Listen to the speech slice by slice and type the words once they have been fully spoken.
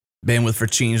Bandwidth for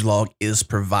changelog is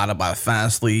provided by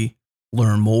Fastly.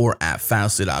 Learn more at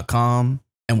fastly.com,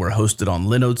 and we're hosted on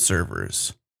Linode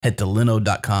servers. Head to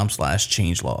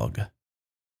linode.com/changelog.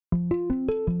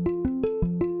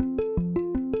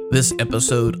 This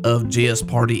episode of JS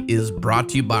Party is brought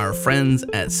to you by our friends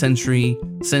at Sentry.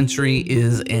 Sentry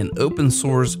is an open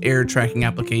source error tracking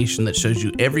application that shows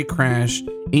you every crash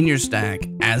in your stack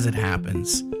as it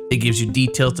happens. It gives you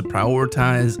details to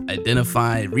prioritize,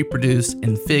 identify, reproduce,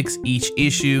 and fix each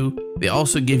issue. They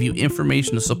also give you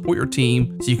information to support your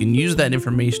team so you can use that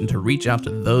information to reach out to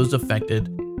those affected.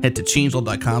 Head to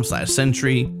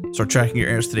changelog.com/Sentry. Start tracking your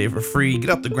errors today for free. Get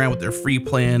off the ground with their free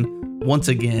plan. Once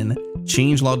again,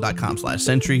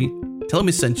 changelog.com/Sentry. Tell them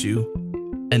we sent you.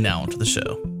 And now onto the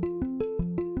show.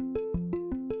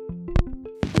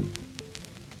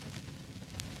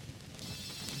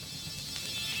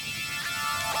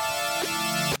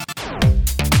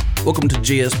 Welcome to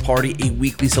JS Party, a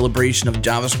weekly celebration of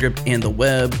JavaScript and the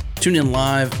web. Tune in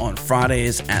live on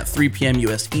Fridays at 3 p.m.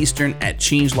 US Eastern at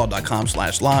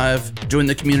changelog.com/live. Join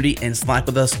the community and Slack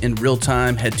with us in real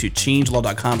time. Head to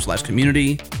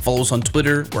changelog.com/community. Follow us on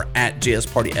Twitter. We're at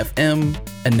JSPartyFM.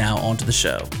 And now on to the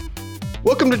show.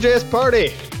 Welcome to JS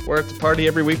Party. We're at the party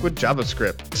every week with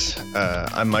JavaScript.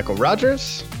 I'm Mikeal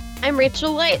Rogers. I'm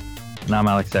Rachel White. And I'm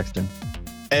Alex Sexton.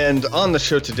 And on the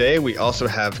show today, we also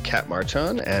have Kat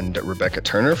Marchán and Rebecca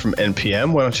Turner from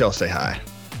NPM. Why don't y'all say hi?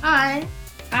 Hi.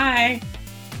 Hi.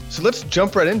 So let's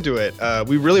jump right into it.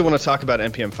 We really want to talk about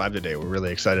NPM 5 today. We're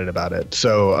really excited about it.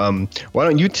 So why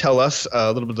don't you tell us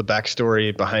a little bit of the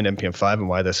backstory behind NPM 5 and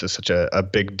why this is such a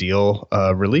big deal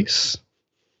release?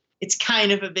 It's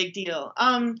kind of a big deal.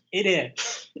 It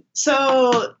is.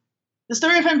 So the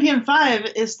story of NPM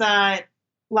 5 is that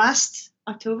last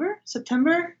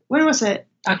September? When was it?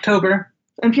 October.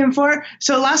 NPM 4.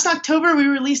 So last October we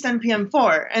released NPM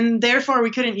 4, and therefore we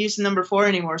couldn't use the number 4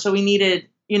 anymore. So we needed,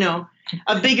 a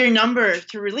bigger number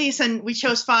to release, and we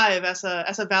chose 5 as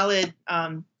a valid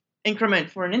increment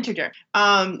for an integer.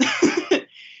 The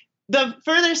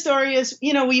further story is,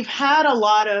 we've had a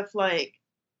lot of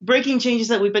breaking changes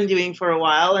that we've been doing for a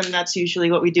while, and that's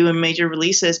usually what we do in major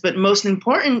releases. But most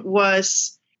important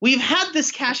was we've had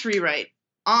this cache rewrite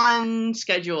on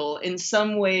schedule in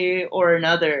some way or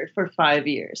another for 5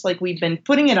 years. We've been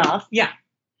putting it off. Yeah,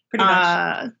 pretty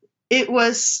much. It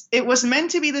was meant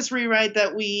to be this rewrite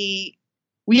that we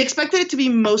expected it to be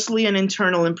mostly an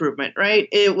internal improvement, right?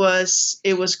 It was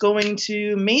going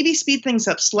to maybe speed things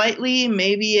up slightly.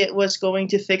 Maybe it was going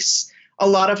to fix a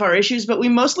lot of our issues, but we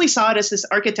mostly saw it as this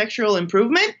architectural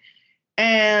improvement.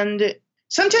 And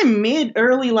sometime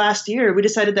early last year, we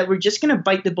decided that we're just going to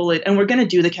bite the bullet and we're going to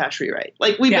do the cache rewrite.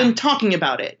 We've been talking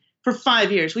about it for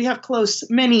 5 years. We have closed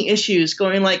many issues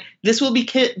going this will be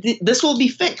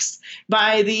fixed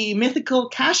by the mythical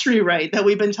cache rewrite that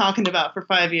we've been talking about for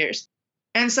 5 years.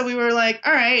 And so we were like,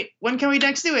 all right, when can we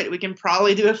next do it? We can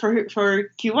probably do it for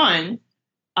Q1.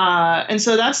 And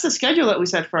so that's the schedule that we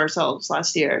set for ourselves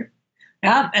last year.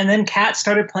 Yeah, and then Kat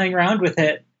started playing around with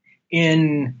it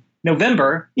in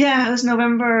November. Yeah, it was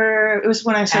November. It was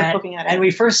when I started looking at it. And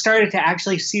we first started to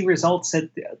actually see results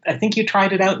I think you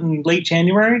tried it out in late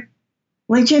January.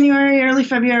 Late January, early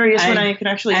February is when I could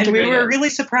actually integrate it. And we were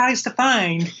really surprised to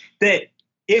find that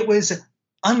it was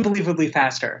unbelievably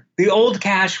faster. The old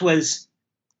cache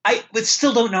I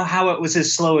still don't know how it was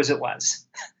as slow as it was.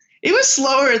 It was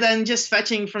slower than just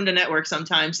fetching from the network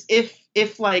sometimes, if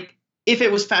it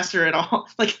was faster at all.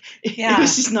 It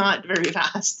was just not very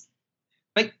fast.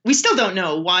 We still don't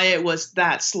know why it was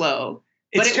that slow,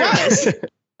 but it was.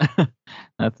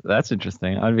 That's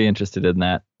interesting. I'd be interested in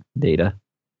that data.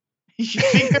 You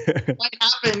figure what might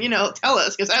happen, tell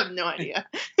us, because I have no idea.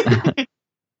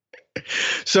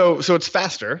 So it's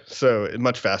faster,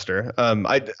 much faster.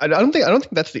 I don't think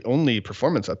that's the only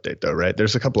performance update though, right?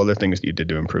 There's a couple other things you did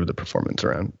to improve the performance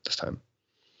around this time.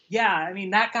 Yeah, I mean,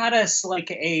 that got us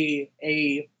a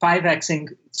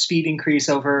 5x speed increase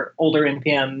over older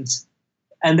NPMs.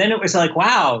 And then it was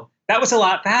wow, that was a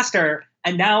lot faster.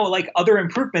 And now other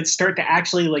improvements start to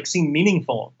actually seem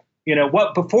meaningful.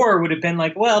 What before would have been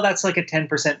well, that's a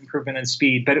 10% improvement in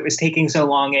speed, but it was taking so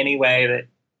long anyway that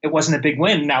it wasn't a big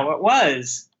win. Now it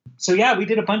was. So yeah, we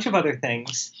did a bunch of other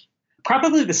things.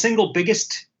 Probably the single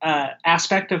biggest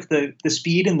aspect of the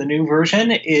speed in the new version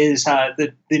is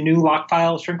the new lock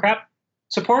file shrink wrap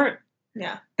support.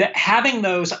 Yeah. That having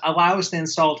those allows the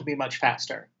install to be much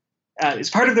faster.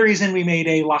 It's part of the reason we made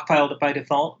a lock file by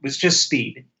default was just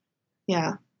speed.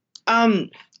 Yeah.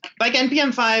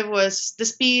 NPM 5 was the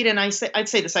speed, and I'd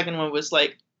say the second one was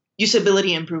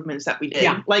usability improvements that we did.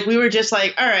 Yeah. We were just all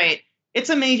right, it's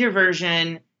a major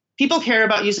version. people care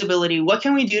about usability. What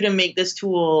can we do to make this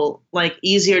tool like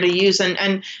easier to use?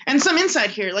 And some insight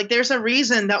here, like there's a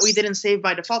reason that we didn't save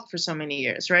by default for so many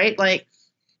years, right? Like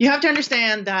you have to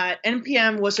understand that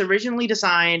NPM was originally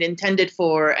designed, intended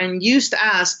for, and used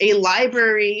as a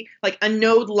library, like a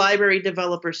node library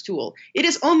developer's tool. It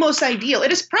is almost ideal.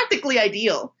 It is practically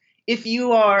ideal if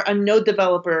you are a node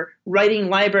developer writing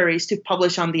libraries to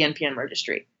publish on the NPM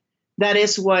registry. That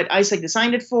is what Isaac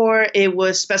designed it for. It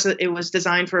was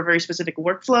designed for a very specific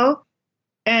workflow.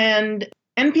 And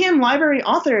NPM library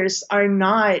authors are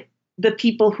not the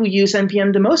people who use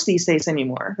NPM the most these days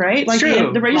anymore, right? Like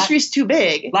the registry is too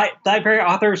big. Library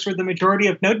authors were the majority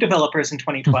of node developers in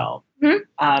 2012.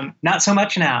 Mm-hmm. Not so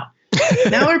much now.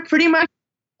 Now we're pretty much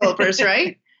developers,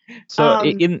 right? So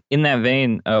in that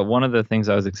vein, one of the things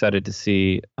I was excited to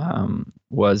see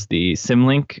was the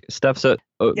Symlink stuff. So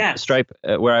yes. Stripe,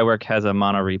 where I work, has a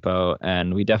mono repo,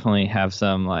 and we definitely have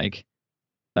some like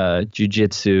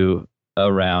jujitsu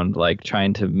around like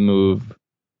trying to move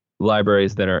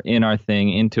libraries that are in our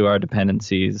thing into our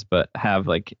dependencies, but have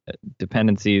like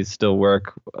dependencies still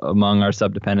work among our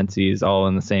sub dependencies all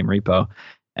in the same repo.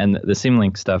 And the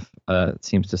Symlink stuff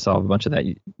seems to solve a bunch of that.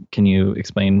 Can you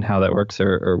explain how that works?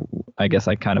 Or I guess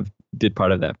I kind of did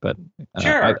part of that, but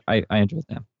sure. I enjoyed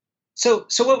that. So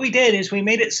what we did is we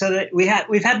made it so that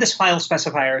we've had this file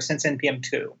specifier since NPM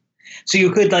 2. So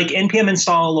you could like npm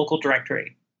install a local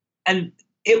directory. And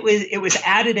it was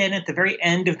added in at the very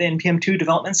end of the NPM 2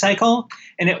 development cycle,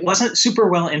 and it wasn't super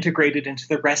well integrated into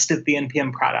the rest of the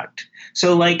NPM product.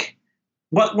 So like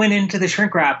what went into the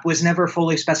shrink wrap was never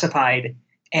fully specified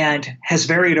and has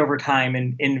varied over time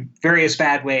in various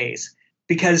bad ways,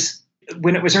 because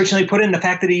when it was originally put in, the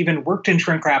fact that it even worked in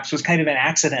shrink wraps was kind of an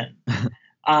accident.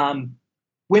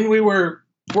 When we were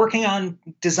working on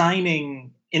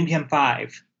designing NPM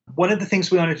 5, one of the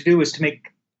things we wanted to do was to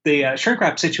make the shrink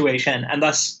wrap situation, and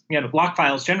thus block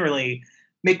files generally,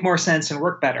 make more sense and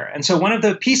work better. And so one of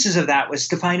the pieces of that was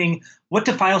defining what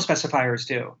do file specifiers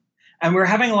do. And we're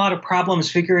having a lot of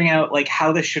problems figuring out like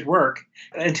how this should work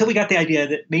until we got the idea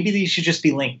that maybe these should just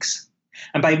be links.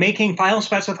 And by making file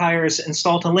specifiers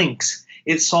install to links,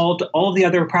 it solved all of the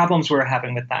other problems we were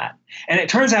having with that. And it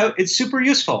turns out it's super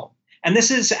useful. And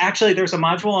this is actually, there's a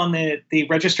module on the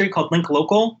registry called link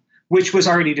local, which was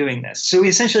already doing this. So we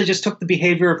essentially just took the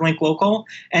behavior of link local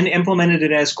and implemented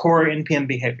it as core NPM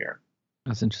behavior.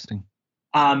 That's interesting.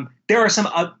 There are some,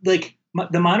 like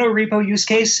the mono repo use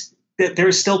case, that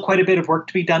there's still quite a bit of work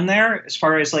to be done there as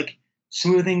far as like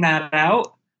smoothing that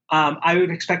out. I would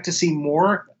expect to see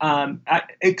more. I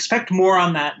expect more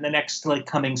on that in the next like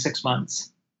coming 6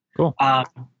 months. Cool.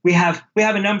 We have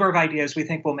a number of ideas we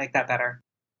think will make that better.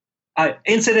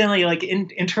 Incidentally, like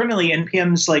internally,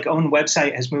 NPM's like own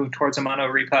website has moved towards a mono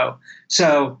repo,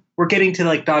 so we're getting to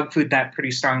like dog food that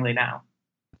pretty strongly now.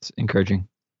 It's encouraging.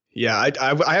 Yeah,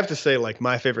 I have to say, like,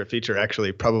 my favorite feature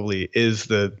actually probably is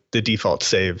the default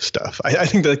save stuff. I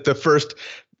think that the first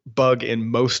bug in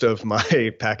most of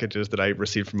my packages that I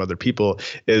received from other people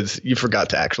is you forgot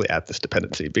to actually add this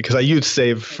dependency, because I use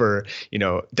save for,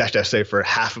 -- save for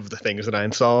half of the things that I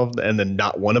installed and then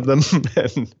not one of them.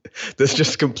 And this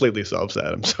just completely solves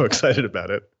that. I'm so excited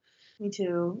about it. Me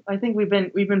too. I think we've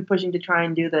been pushing to try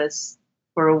and do this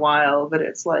for a while, but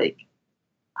it's like,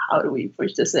 how do we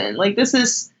push this in? Like, this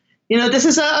is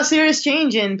a serious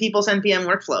change in people's NPM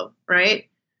workflow, right?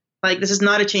 Like, this is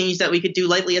not a change that we could do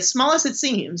lightly, as small as it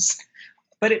seems.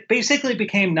 But it basically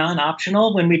became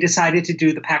non-optional when we dedecided to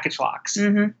do the package locks.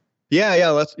 Mm-hmm. Yeah.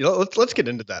 Let's get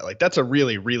into that. Like, that's a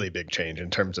really, really big change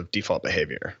in terms of default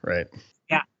behavior, right?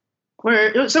 Yeah.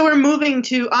 We're moving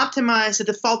to optimize the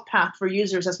default path for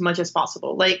users as much as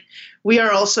possible. Like, we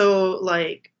are also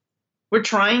like, we're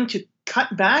trying to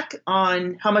cut back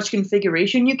on how much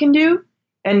configuration you can do,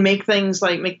 and make things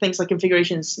like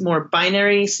configurations more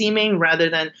binary seeming, rather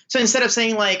than, so instead of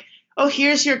saying like, oh,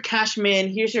 here's your cache min,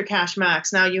 here's your cache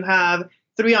max, now you have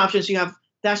 3 options. You have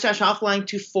 -- offline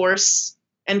to force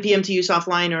NPM to use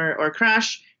offline or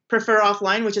crash, prefer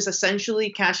offline, which is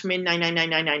essentially cache min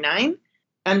 999999,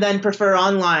 and then prefer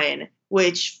online,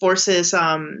 which forces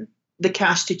the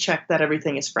cache to check that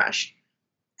everything is fresh.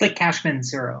 Like cache min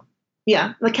 0.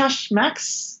 Yeah, like cache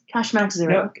max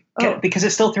 0. No, because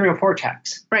it's still 3 or 4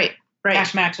 checks. Right.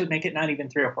 Cache max would make it not even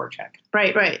 3 or 4 check.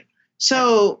 Right.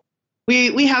 So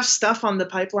we have stuff on the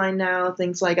pipeline now.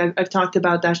 Things like I've talked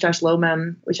about -- low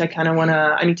mem, which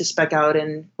I need to spec out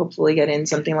and hopefully get in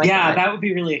something like that. Yeah, that would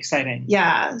be really exciting.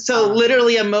 Yeah. So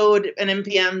literally a mode, an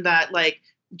NPM that like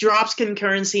drops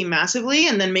concurrency massively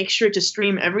and then makes sure to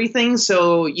stream everything.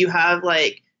 So you have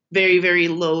like very, very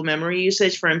low memory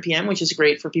usage for NPM, which is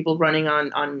great for people running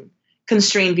on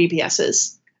constrained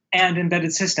VPSs. and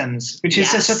embedded systems, which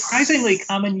is a surprisingly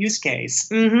common use case.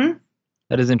 Mm-hmm.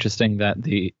 That is interesting that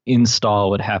the install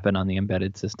would happen on the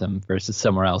embedded system versus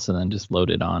somewhere else and then just load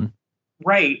it on.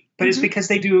 Right. But it's because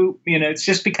they do, it's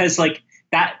just because like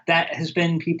that has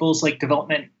been people's like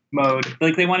development mode.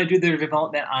 Like they want to do their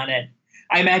development on it.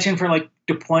 I imagine for like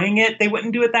deploying it, they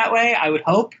wouldn't do it that way, I would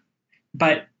hope.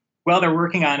 But while they're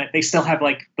working on it, they still have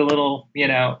like the little,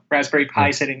 Raspberry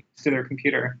Pi sitting next to their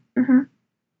computer. Mm-hmm.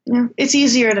 Yeah. It's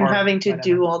easier than having to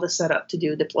do all the setup to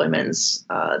do deployments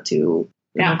to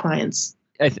clients.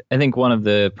 I think one of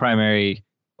the primary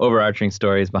overarching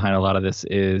stories behind a lot of this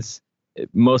is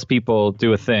most people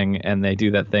do a thing and they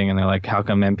do that thing and they're like, how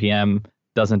come NPM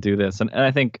doesn't do this? And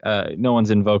I think no one's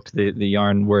invoked the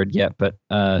Yarn word yet, but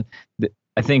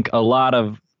I think a lot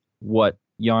of what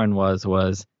Yarn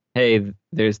was, hey,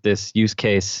 there's this use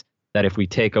case that if we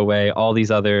take away all these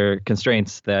other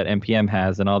constraints that NPM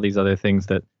has and all these other things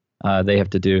that they have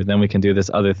to do, then we can do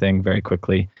this other thing very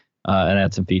quickly and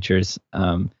add some features.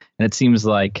 And it seems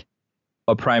like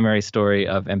a primary story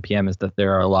of NPM is that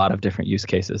there are a lot of different use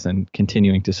cases, and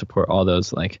continuing to support all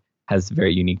those like has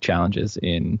very unique challenges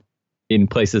in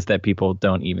places that people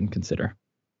don't even consider.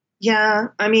 Yeah,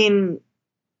 I mean,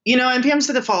 NPM's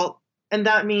the default, and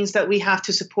that means that we have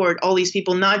to support all these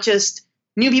people, not just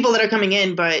new people that are coming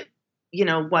in, but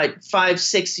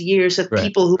 5-6 years of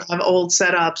people who have old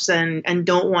setups and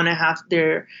don't want to have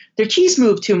their cheese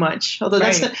moved too much. Although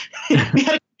we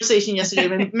had a conversation yesterday,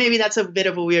 but maybe that's a bit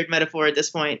of a weird metaphor at this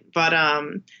point. But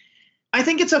I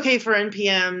think it's okay for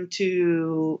NPM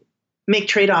to make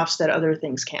trade-offs that other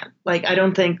things can't. Like, I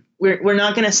don't think we're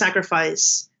not going to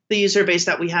sacrifice the user base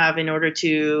that we have in order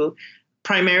to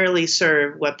primarily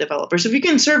serve web developers. If we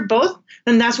can serve both,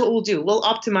 then that's what we'll do. We'll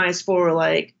optimize for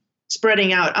like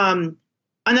spreading out.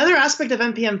 Another aspect of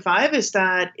NPM 5 is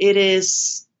that it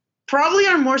is probably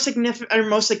our most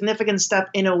significant step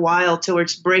in a while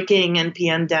towards breaking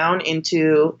NPM down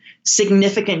into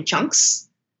significant chunks,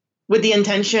 with the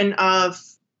intention of,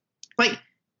 like,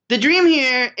 the dream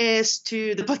here is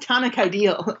the platonic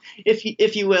ideal,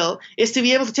 if you will, is to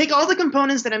be able to take all the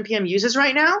components that NPM uses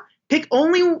right now, pick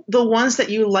only the ones that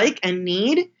you like and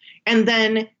need, and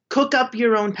then cook up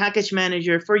your own package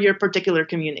manager for your particular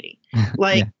community.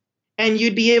 Like, and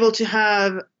you'd be able to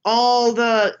have all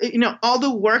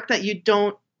the work that you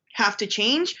don't have to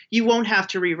change, you won't have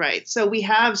to rewrite. So we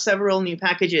have several new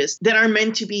packages that are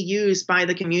meant to be used by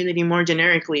the community more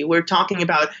generically. We're talking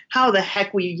about how the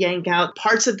heck we yank out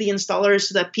parts of the installers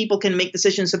so that people can make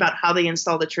decisions about how they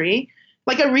install the tree.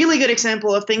 Like, a really good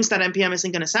example of things that NPM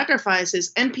isn't going to sacrifice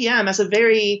is NPM as a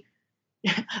very,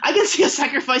 I can see us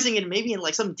sacrificing it maybe in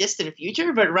like some distant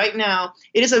future, but right now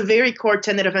it is a very core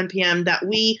tenet of NPM that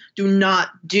we do not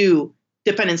do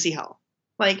dependency hell.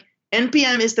 Like,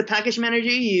 NPM is the package manager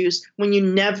you use when you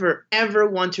never, ever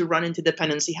want to run into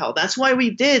dependency hell. That's why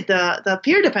we did the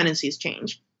peer dependencies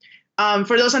change.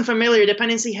 For those unfamiliar,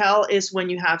 dependency hell is when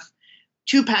you have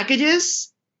two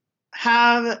packages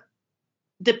have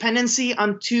dependency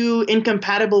on two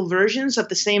incompatible versions of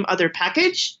the same other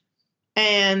package.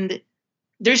 And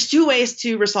there's two ways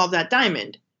to resolve that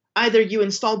diamond. Either you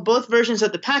install both versions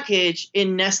of the package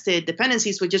in nested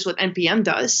dependencies, which is what NPM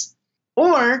does,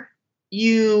 or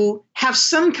you have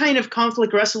some kind of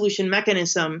conflict resolution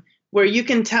mechanism where you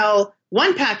can tell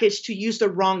one package to use the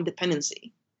wrong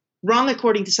dependency, wrong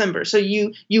according to Semver. So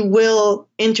you will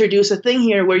introduce a thing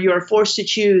here where you are forced to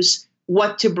choose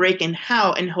what to break and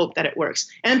how and hope that it works.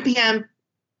 NPM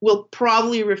will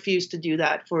probably refuse to do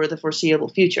that for the foreseeable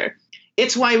future.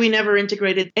 It's why we never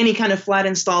integrated any kind of flat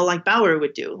install like Bower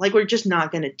would do. Like, we're just not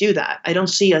going to do that. I don't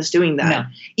see us doing that. No.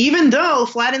 Even though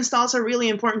flat installs are really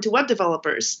important to web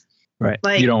developers. Right.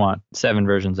 Like, you don't want 7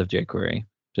 versions of jQuery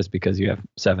just because you have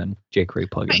 7 jQuery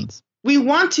plugins. Right. We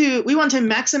want to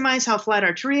maximize how flat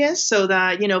our tree is so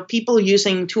that, people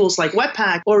using tools like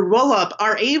Webpack or Rollup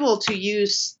are able to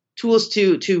use tools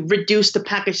to reduce the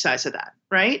package size of that,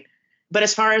 right? But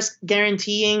as far as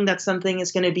guaranteeing that something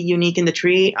is going to be unique in the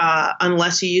tree,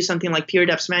 unless you use something like peer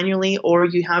deps manually or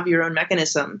you have your own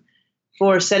mechanism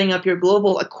for setting up your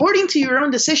global according to your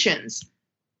own decisions,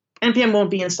 NPM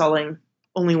won't be installing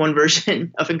only one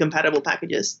version of incompatible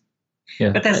packages.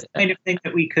 Yeah. But that's the kind of thing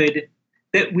that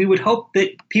we would hope that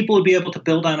people would be able to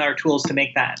build on our tools to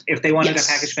make that if they wanted a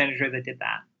package manager that did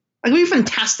that. Like, it would be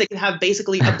fantastic to have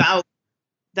basically about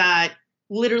that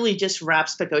literally just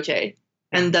wraps Picoche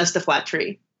and does the flat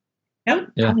tree.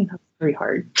 Yep. Yeah. I think that's very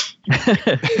hard.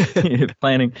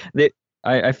 Planning.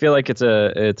 I feel like it's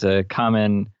a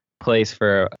common place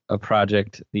for a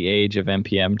project the age of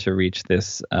NPM to reach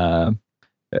this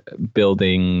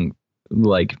building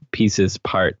like pieces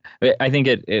part. I think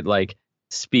it like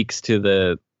speaks to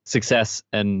the success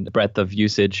and breadth of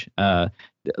usage. I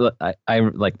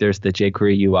like there's the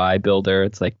jQuery UI builder.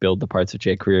 It's like build the parts of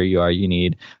jQuery UI you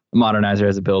need. Modernizer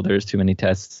as a builder, there's too many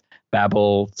tests.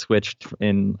 Babel switched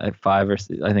in at 5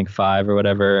 or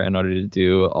whatever in order to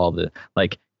do all the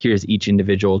like here's each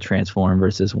individual transform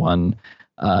versus one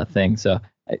thing. So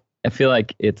I feel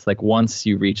like it's like once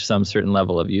you reach some certain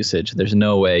level of usage, there's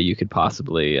no way you could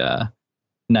possibly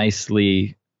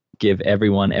nicely give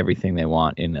everyone everything they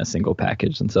want in a single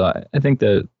package. And so I think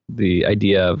the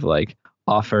idea of like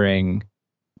offering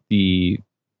the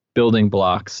building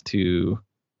blocks to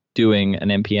doing an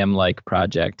NPM like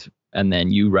project and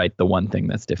then you write the one thing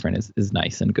that's different is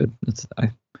nice and good. It's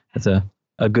a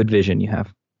good vision you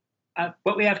have.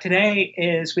 What we have today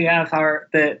is we have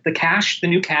the cache. The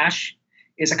new cache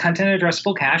is a content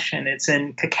addressable cache, and it's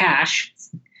in cache,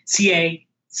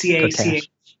 CACACHE,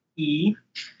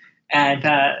 and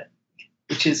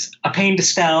which is a pain to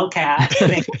spell. Cache.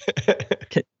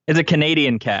 It's a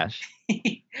Canadian cache,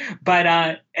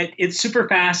 but it's super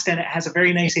fast and it has a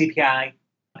very nice API,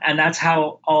 and that's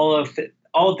how all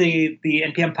the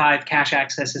NPM 5 cache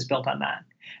access is built on that.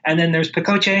 And then there's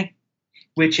Pacoche,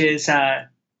 which is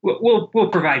we'll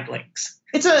provide links.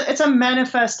 It's a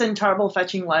manifest and tarball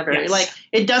fetching library. Yes. Like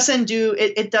it doesn't do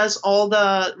it does all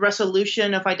the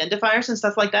resolution of identifiers and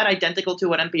stuff like that identical to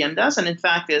what NPM does, and in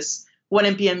fact is what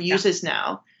NPM uses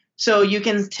now. So you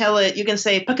can tell it, you can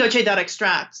say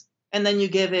pacoche.extract, and then you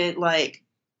give it like,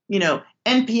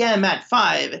 NPM at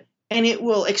 5, and it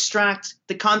will extract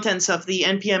the contents of the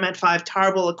NPM at 5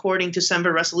 tarball according to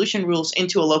Semver resolution rules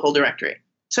into a local directory.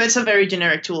 So it's a very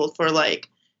generic tool for like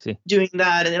doing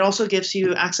that. And it also gives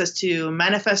you access to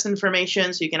manifest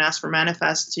information. So you can ask for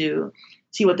manifest to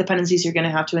see what dependencies you're going to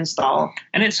have to install.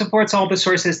 And it supports all the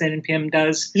sources that NPM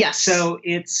does. Yes. So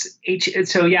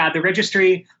the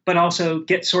registry, but also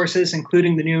Git sources,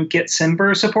 including the new Git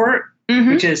Semver support,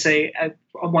 which is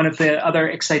one of the other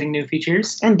exciting new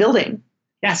features. And building.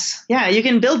 Yes. Yeah, you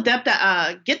can build Git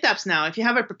deps now. If you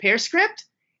have a prepare script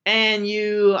and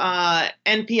you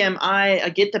npm I a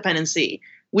Git dependency,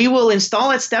 we will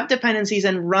install its step dependencies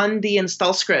and run the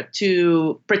install script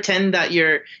to pretend that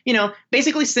you're,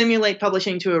 basically simulate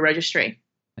publishing to a registry.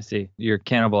 I see. You're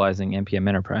cannibalizing NPM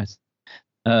Enterprise.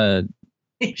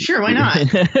 Sure, why not?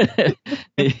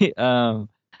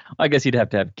 I guess you'd have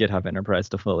to have GitHub Enterprise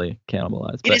to fully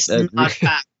cannibalize. It is not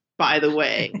fact, by the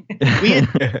way. We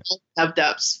have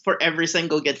deps for every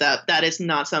single Git dep. That is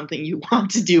not something you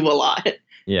want to do a lot.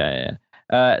 Yeah.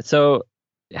 So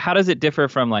how does it differ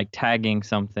from like tagging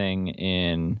something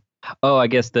in? Oh, I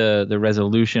guess the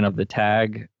resolution of the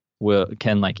tag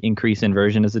can like increase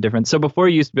inversion is the difference. So before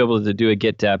you used to be able to do a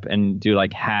git dep and do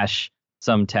like hash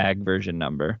some tag version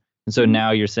number. And so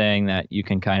now you're saying that you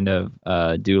can kind of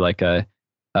do like a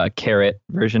caret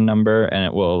version number and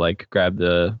it will like grab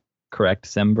the correct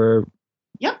Semver.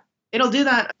 Yep. It'll do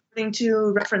that according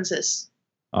to references.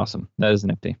 Awesome. That is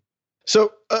nifty.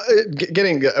 So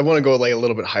I want to go like a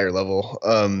little bit higher level.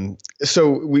 So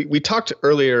we talked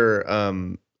earlier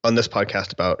on this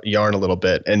podcast about Yarn a little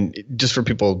bit. And just for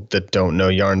people that don't know,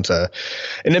 Yarn's an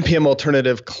NPM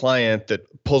alternative client that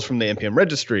pulls from the NPM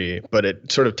registry, but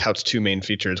it sort of touts two main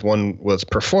features. One was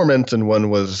performance and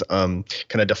one was kind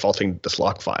of defaulting this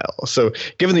lock file. So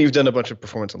given that you've done a bunch of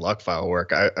performance and lock file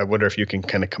work, I wonder if you can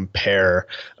kind of compare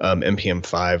NPM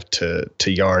 5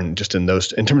 to Yarn just in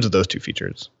terms of those two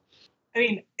features. I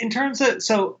mean, in terms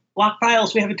of, lock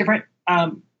files, we have a different,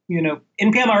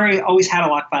 NPM always had a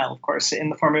lock file, of course, in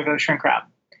the form of a shrink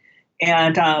wrap.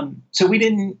 And so we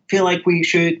didn't feel like we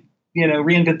should,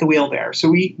 reinvent the wheel there. So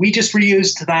we just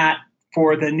reused that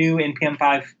for the new NPM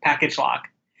 5 package lock.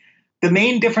 The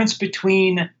main difference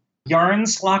between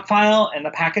Yarn's lock file and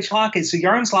the package lock is the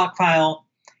Yarn's lock file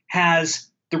has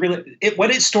what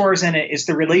it stores in it is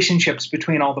the relationships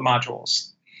between all the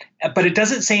modules. But it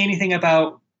doesn't say anything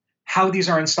about how these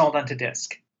are installed onto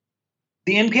disk.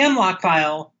 The NPM lock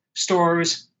file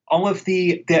stores all of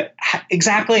the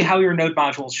exactly how your node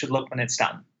modules should look when it's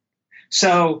done.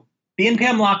 So the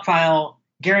NPM lock file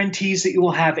guarantees that you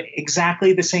will have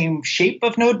exactly the same shape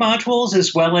of node modules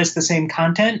as well as the same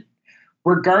content,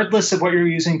 regardless of what you're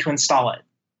using to install it.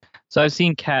 So I've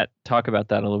seen Kat talk about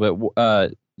that a little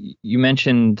bit. You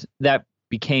mentioned that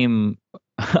became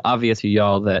obvious to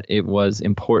y'all that it was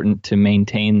important to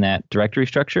maintain that directory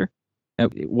structure.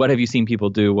 What have you seen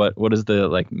people do? What is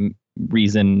the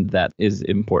reason that is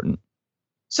important?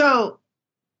 So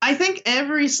I think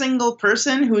every single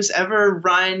person who's ever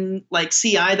run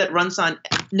CI that runs on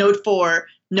Node 4,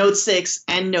 Node 6,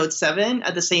 and Node 7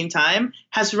 at the same time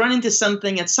has run into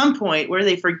something at some point where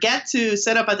they forget to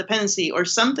set up a dependency or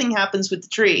something happens with the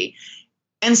tree.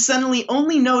 and suddenly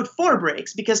only Node 4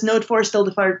 breaks because Node 4 still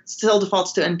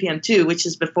defaults to NPM 2, which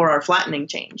is before our flattening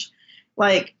change.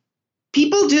 Like,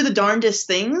 people do the darndest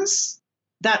things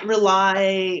that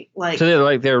rely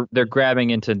So they're grabbing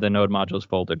into the node modules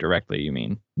folder directly, you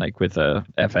mean, like with a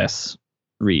fs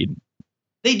read?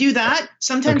 They do that.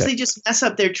 Sometimes they just mess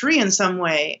up their tree in some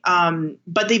way,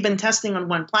 but they've been testing on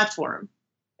one platform.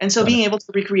 And so being able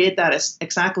to recreate that is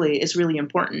really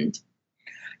important.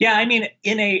 Yeah, I mean,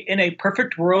 in a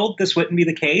perfect world, this wouldn't be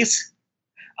the case.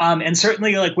 And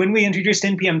certainly, like when we introduced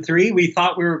NPM 3, we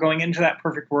thought we were going into that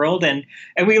perfect world, and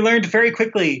we learned very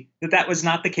quickly that was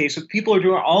not the case. So people are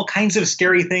doing all kinds of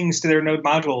scary things to their node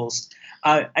modules.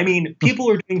 I mean, people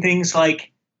are doing things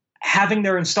like having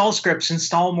their install scripts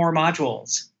install more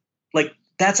modules. Like,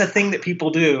 that's a thing that people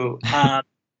do.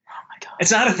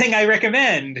 It's not a thing I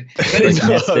recommend.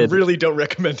 But I really don't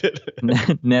recommend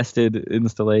it. Nested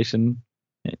installation,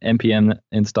 npm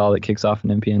install that kicks off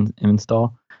an npm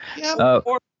install. Yeah,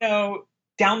 or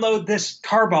download this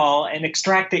tarball and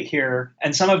extract it here,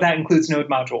 and some of that includes node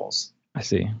modules. I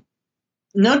see.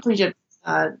 Node Project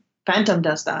Phantom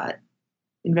does that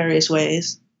in various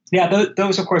ways. Yeah,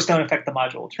 those of course don't affect the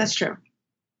module. That's true.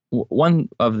 One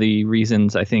of the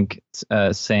reasons I think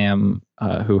Sam,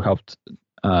 who helped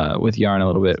with Yarn a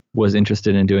little bit, was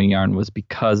interested in doing Yarn was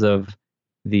because of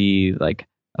the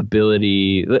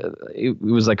ability. It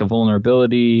was like a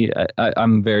vulnerability.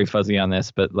 I'm very fuzzy on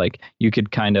this, but you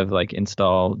could kind of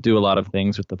do a lot of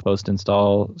things with the post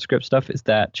install script stuff. Is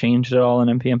that changed at all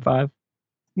in npm 5?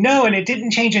 No, and it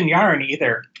didn't change in Yarn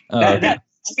either. I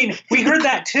mean, we heard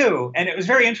that too, and it was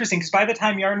very interesting because by the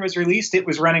time Yarn was released, it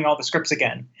was running all the scripts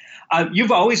again.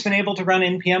 You've always been able to run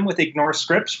npm with ignore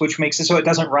scripts, which makes it so it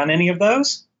doesn't run any of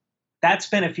those. That's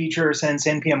been a feature since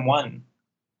npm 1.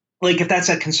 If that's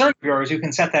a concern of yours, you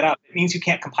can set that up. It means you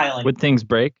can't compile anything. Would things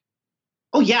break?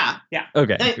 Oh, yeah. Yeah.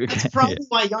 Okay. That's probably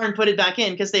why Yarn put it back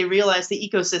in, because they realized the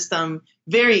ecosystem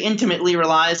very intimately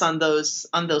relies on those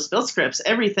build scripts.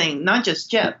 Everything, not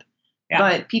just JIP,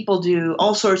 but people do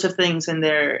all sorts of things in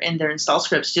their install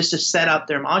scripts just to set up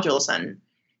their modules,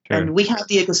 and we have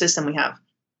the ecosystem we have.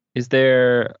 Is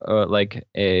there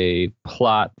a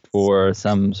plot for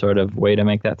some sort of way to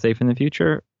make that safe in the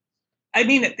future? I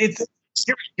mean,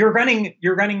 you're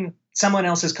running someone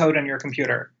else's code on your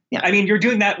computer. Yeah. I mean, you're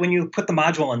doing that when you put the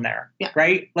module in there,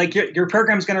 right? Your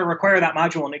program's going to require that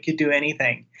module, and it could do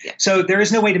anything. Yeah. So there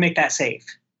is no way to make that safe.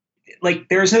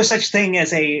 There is no such thing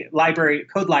as a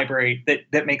code library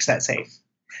that makes that safe,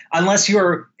 unless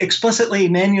you're explicitly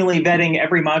manually vetting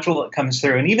every module that comes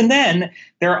through. And even then,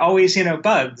 there are always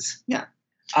bugs. Yeah.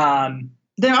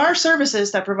 There are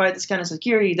services that provide this kind of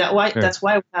security. That's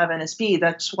why we have NSP.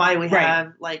 That's why we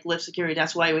have Lift Security.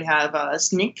 That's why we have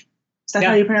SNIC. Is that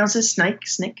how you pronounce it?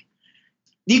 SNIC.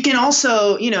 You can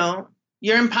also,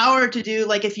 you're empowered to do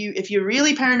if you're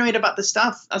really paranoid about the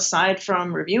stuff, aside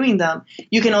from reviewing them,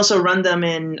 you can also run them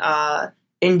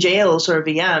in jails or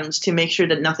VMs to make sure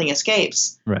that nothing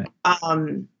escapes. Right.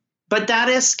 But that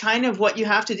is kind of what you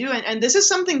have to do, and this is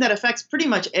something that affects pretty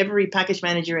much every package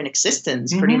manager in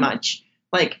existence. Pretty much.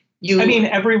 I mean,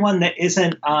 everyone that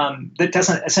isn't that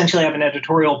doesn't essentially have an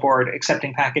editorial board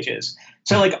accepting packages.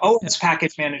 So OS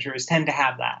package managers tend to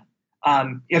have that.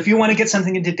 If you want to get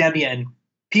something into Debian,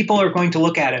 people are going to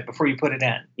look at it before you put it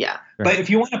in. Yeah. Right. But if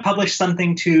you want to publish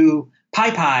something to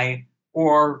PyPy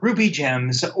or Ruby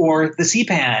Gems or the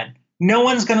CPAN, no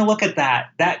one's going to look at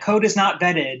that. That code is not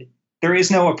vetted. There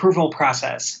is no approval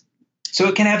process. So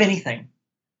it can have anything.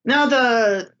 Now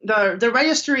the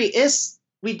registry is.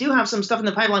 We do have some stuff in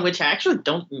the pipeline, which I actually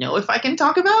don't know if I can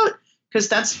talk about, because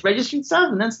that's registry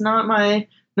stuff, and that's not my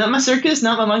circus,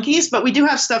 not my monkeys. But we do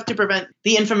have stuff to prevent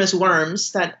the infamous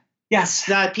worms that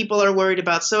people are worried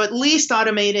about. So at least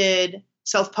automated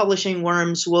self-publishing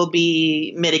worms will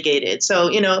be mitigated. So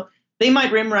they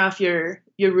might rimraff your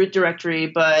root directory,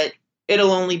 but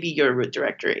it'll only be your root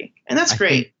directory, and that's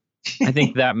great. I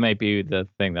think that might be the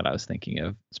thing that I was thinking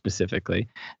of specifically.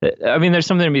 I mean, there's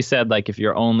something to be said, if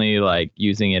you're only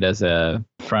using it as a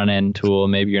front end tool,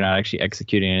 maybe you're not actually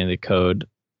executing any of the code.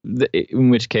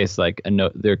 In which case,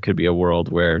 there could be a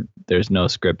world where there's no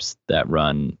scripts that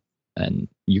run, and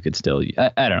you could still.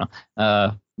 I don't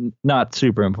know. Not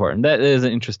super important. That is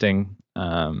an interesting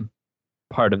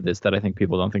part of this that I think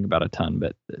people don't think about a ton,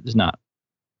 but there's not.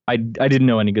 I didn't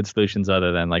know any good solutions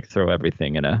other than throw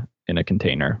everything in a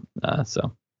container.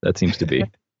 So that seems to be.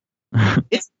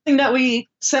 It's something that we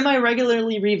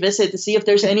semi-regularly revisit to see if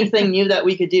there's anything new that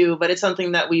we could do, but it's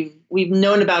something that we've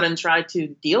known about and tried to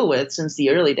deal with since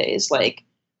the early days.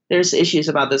 There's issues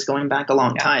about this going back a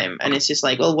long time, and it's just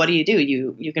well, what do?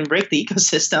 You can break the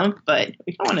ecosystem, but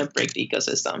we don't want to break the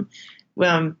ecosystem. we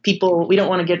don't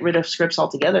want to get rid of scripts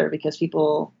altogether because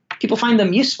people find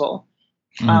them useful.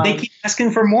 They keep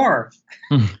asking for more.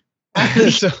 For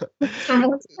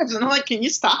more scripts, and I'm like, can you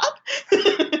stop?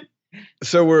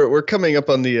 So we're coming up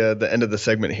on the end of the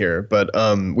segment here, but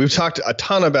we've talked a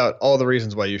ton about all the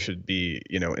reasons why you should be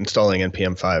installing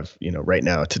NPM 5 right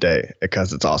now today,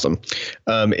 because it's awesome.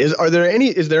 Is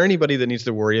there anybody that needs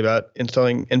to worry about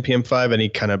installing NPM 5? Any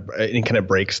kind of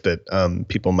breaks that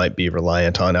people might be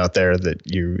reliant on out there that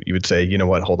you would say,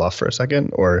 hold off for a second,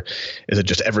 or is it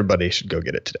just everybody should go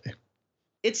get it today?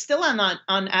 It's still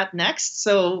on App Next,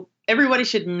 so everybody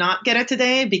should not get it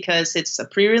today because it's a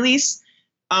pre-release.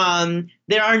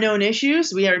 There are known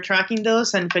issues. We are tracking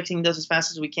those and fixing those as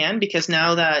fast as we can, because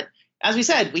now that, as we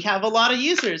said, we have a lot of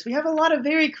users. We have a lot of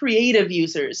very creative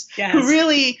users who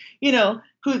really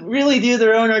do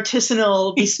their own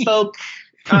artisanal, bespoke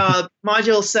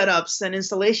module setups and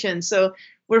installations. So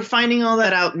we're finding all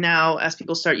that out now as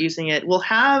people start using it. We'll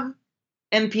have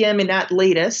NPM in at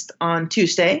latest on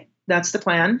Tuesday. That's the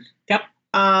plan. Yep.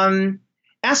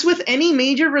 As with any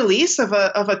major release of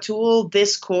a tool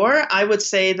this core, I would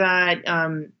say that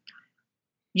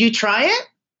you try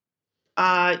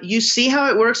it, you see how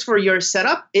it works for your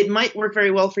setup. It might work very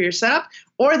well for your setup,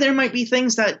 or there might be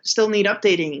things that still need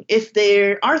updating. If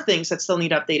there are things that still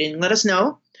need updating, let us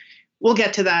know. We'll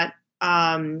get to that.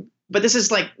 But this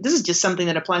is just something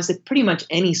that applies to pretty much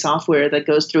any software that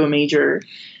goes through a major.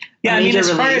 Yeah, I mean, as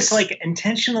far release. as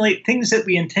things that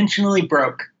we intentionally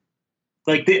broke.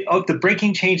 Like the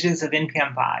breaking changes of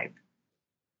NPM 5.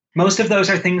 Most of those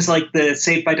are things like the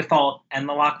save by default and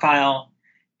the lock file,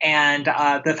 and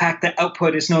the fact that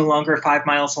output is no longer 5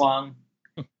 miles long.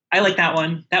 I like that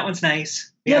one. That one's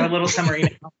nice. We have a little summary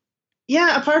now.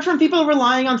 Yeah, apart from people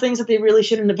relying on things that they really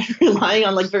shouldn't have been relying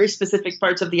on, like very specific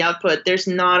parts of the output, there's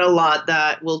not a lot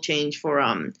that will change for,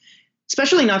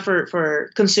 especially not for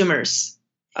consumers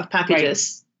of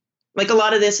packages. Right. Like a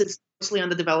lot of this is mostly on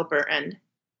the developer end.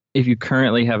 If you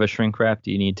currently have a shrink wrap,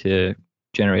 do you need to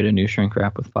generate a new shrink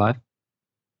wrap with 5?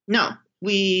 No,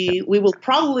 we will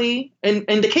probably, in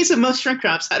the case of most shrink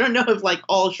wraps, I don't know if like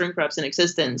all shrink wraps in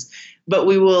existence, but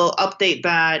we will update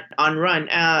that on run.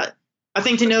 A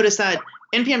thing to notice that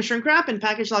npm shrink wrap and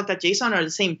package-lock.json are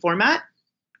the same format.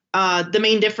 The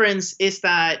main difference is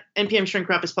that npm shrink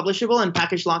wrap is publishable and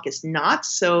package lock is not.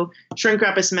 So shrink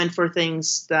wrap is meant for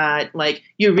things that like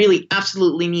you really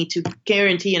absolutely need to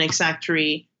guarantee an exact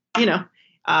tree,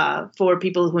 for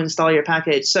people who install your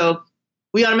package. So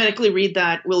we automatically read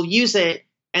that, we'll use it,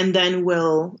 and then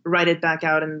we'll write it back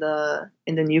out in the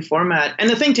new format. And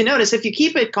the thing to notice, if you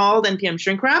keep it called npm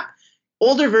shrink wrap,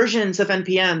 older versions of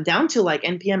npm down to like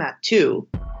npm at 2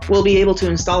 will be able to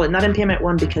install it. Not npm at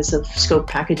 1 because of scope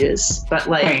packages, but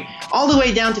like all the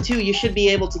way down to 2, you should be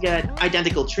able to get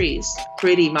identical trees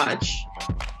pretty much.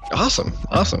 Awesome.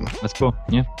 That's cool.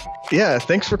 Yeah. Yeah.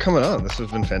 Thanks for coming on. This has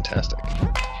been fantastic.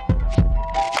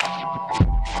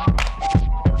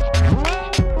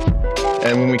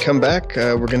 And when we come back,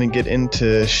 we're going to get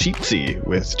into Sheetsee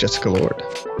with Jessica Lord.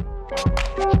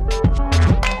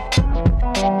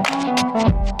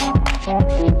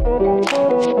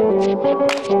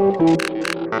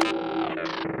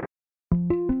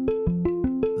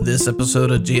 This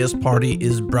episode of JS Party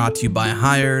is brought to you by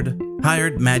Hired.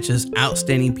 Hired matches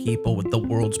outstanding people with the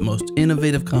world's most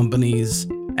innovative companies.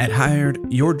 At Hired,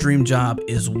 your dream job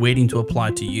is waiting to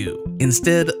apply to you.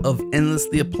 Instead of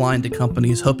endlessly applying to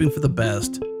companies hoping for the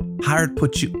best, Hired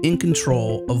puts you in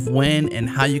control of when and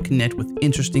how you connect with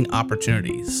interesting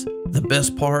opportunities. The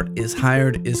best part is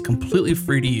Hired is completely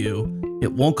free to you.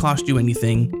 It won't cost you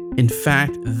anything. In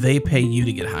fact, they pay you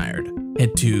to get hired.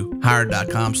 Head to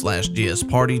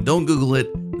hired.com/JSParty. Don't Google it.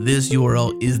 This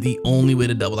URL is the only way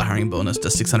to double the hiring bonus to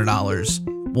 $600.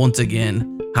 Once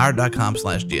again,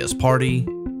 hired.com/JSParty.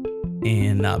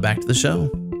 And now back to the show.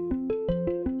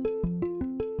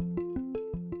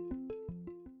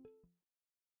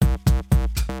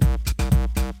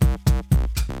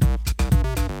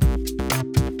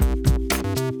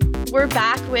 We're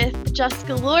back with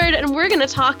Jessica Lord, and we're going to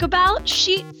talk about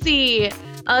Sheetsee.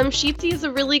 Sheetsee is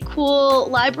a really cool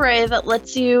library that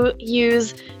lets you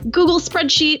use Google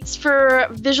spreadsheets for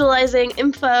visualizing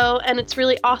info, and it's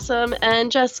really awesome.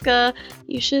 And Jessica,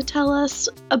 you should tell us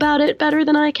about it better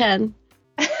than I can.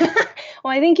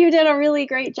 Well, I think you did a really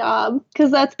great job,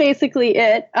 because that's basically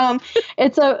it.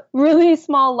 It's a really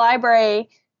small library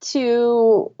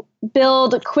to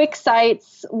build quick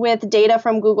sites with data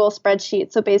from Google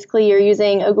Spreadsheets. So basically, you're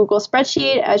using a Google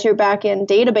Spreadsheet as your backend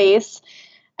database.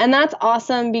 And that's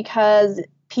awesome because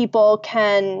people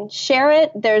can share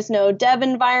it. There's no dev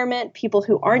environment. People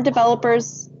who aren't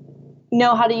developers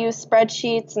know how to use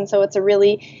spreadsheets. And so it's a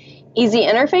really easy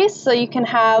interface. So you can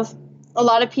have a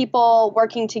lot of people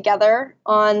working together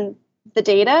on the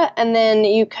data, and then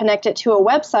you connect it to a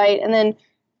website. And then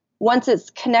once it's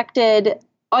connected,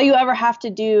 all you ever have to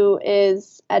do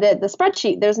is edit the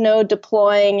spreadsheet. There's no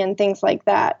deploying and things like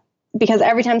that, because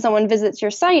every time someone visits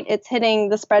your site, it's hitting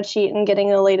the spreadsheet and getting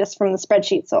the latest from the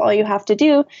spreadsheet. So all you have to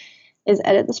do is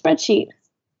edit the spreadsheet.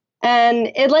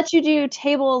 And it lets you do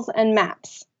tables and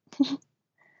maps.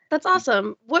 That's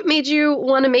awesome. What made you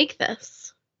want to make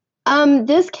this?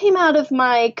 This came out of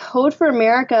my Code for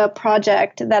America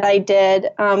project that I did.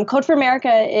 Code for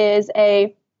America is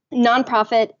a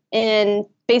nonprofit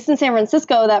based in San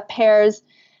Francisco that pairs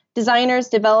designers,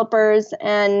 developers,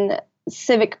 and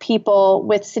civic people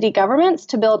with city governments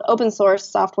to build open source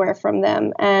software from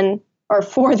them or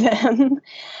for them.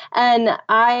 And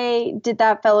I did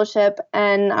that fellowship,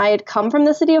 and I had come from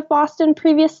the city of Boston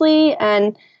previously,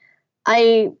 and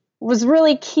I was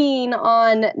really keen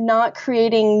on not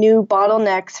creating new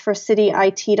bottlenecks for city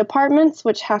IT departments,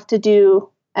 which have to do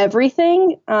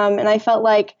everything. And I felt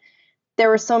like there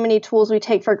were so many tools we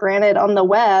take for granted on the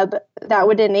web that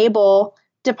would enable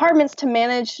departments to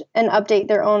manage and update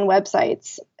their own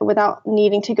websites without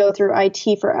needing to go through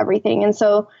IT for everything. And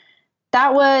so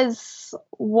that was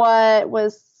what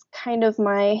was kind of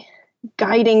my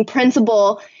guiding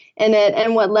principle in it,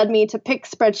 and what led me to pick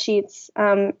spreadsheets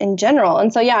in general.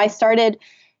 And so, yeah, I started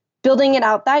building it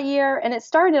out that year, and it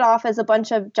started off as a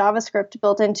bunch of JavaScript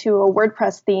built into a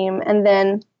WordPress theme. And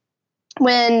then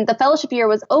when the fellowship year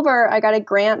was over, I got a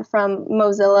grant from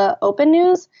Mozilla Open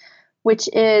News, which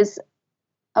is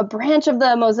a branch of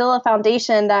the Mozilla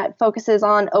Foundation that focuses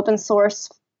on open source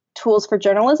tools for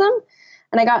journalism.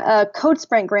 And I got a Code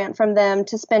Sprint grant from them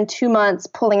to spend 2 months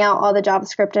pulling out all the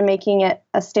JavaScript and making it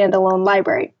a standalone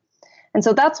library. And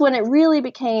so that's when it really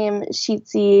became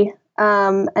Sheetsee.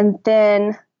 And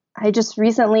then I just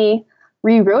recently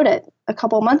rewrote it a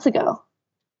couple months ago.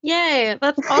 Yay,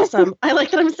 that's awesome. I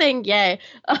like that I'm saying yay.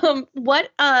 What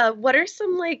are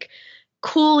some like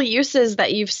cool uses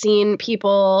that you've seen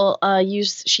people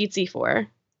use Sheetsee for?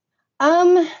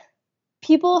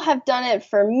 People have done it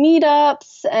for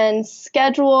meetups and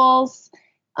schedules.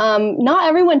 Not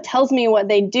everyone tells me what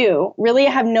they do. Really,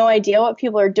 I have no idea what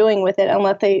people are doing with it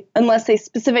unless they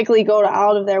specifically go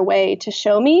out of their way to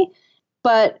show me.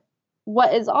 But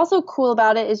what is also cool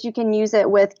about it is you can use it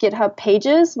with GitHub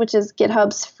Pages, which is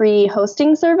GitHub's free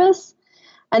hosting service.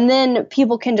 And then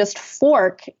people can just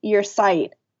fork your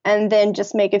site and then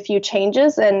just make a few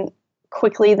changes and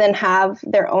quickly then have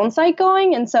their own site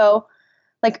going. And so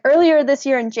like earlier this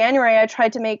year in January, I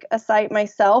tried to make a site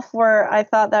myself where I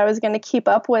thought that I was going to keep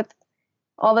up with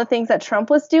all the things that Trump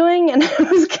was doing. And I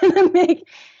was going to make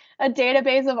a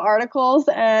database of articles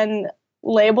and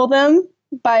label them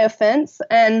by offense.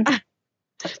 And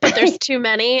but there's too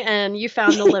many, and you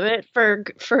found the limit for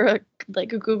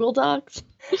like a Google Docs.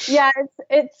 Yeah,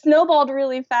 it snowballed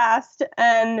really fast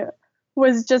and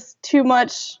was just too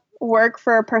much work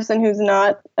for a person who's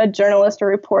not a journalist or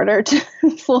reporter to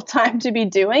full time to be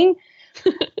doing.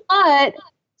 But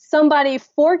somebody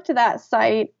forked that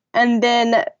site and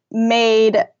then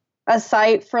made a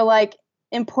site for like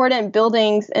important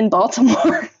buildings in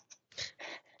Baltimore.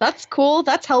 That's cool.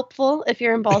 That's helpful if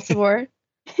you're in Baltimore.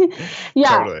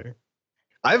 Yeah. Totally.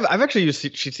 I've actually used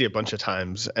Sheetsee a bunch of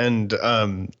times, and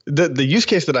the use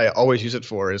case that I always use it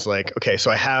for is like, okay,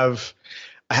 so I have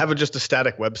just a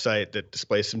static website that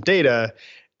displays some data,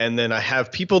 and then I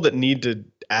have people that need to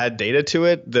add data to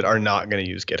it that are not going to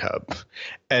use GitHub.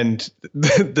 And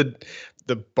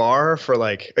the bar for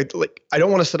like I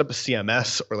don't want to set up a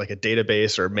CMS or like a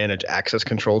database or manage access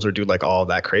controls or do like all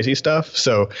that crazy stuff.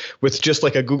 So with just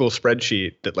like a Google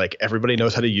spreadsheet that like everybody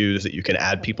knows how to use, that you can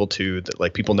add people to, that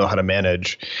like people know how to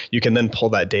manage, you can then pull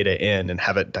that data in and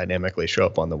have it dynamically show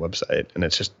up on the website. And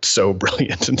it's just so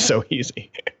brilliant and so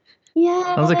easy.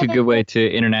 Yeah. Sounds like a good way to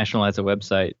internationalize a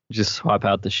website. Just swap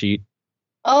out the sheet.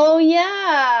 Oh,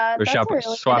 yeah. Or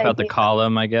swap out the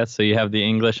column, I guess. So you have the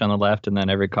English on the left, and then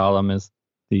every column is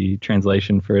the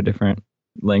translation for a different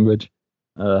language.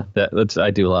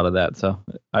 I do a lot of that. So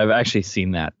I've actually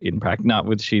seen that in practice, not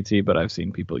with Sheetsee, but I've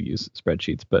seen people use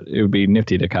spreadsheets. But it would be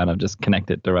nifty to kind of just connect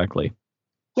it directly.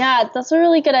 Yeah, that's a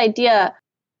really good idea.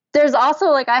 There's also,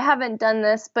 like, I haven't done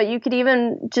this, but you could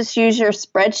even just use your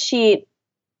spreadsheet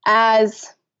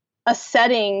as a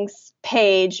settings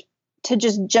page to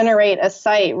just generate a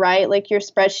site, right? Like your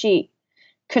spreadsheet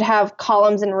could have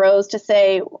columns and rows to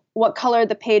say what color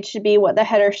the page should be, what the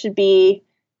header should be,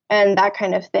 and that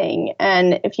kind of thing.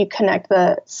 And if you connect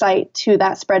the site to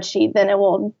that spreadsheet, then it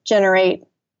will generate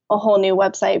a whole new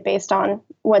website based on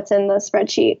what's in the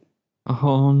spreadsheet. A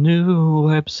whole new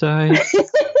website.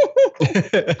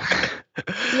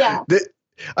 Yeah.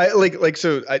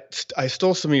 I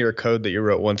stole some of your code that you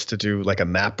wrote once to do like a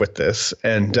map with this,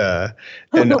 it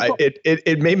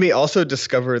made me also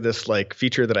discover this like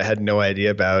feature that I had no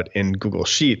idea about in Google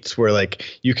Sheets, where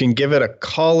like you can give it a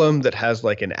column that has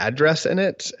like an address in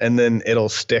it, and then it'll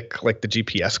stick like the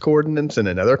GPS coordinates in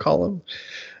another column.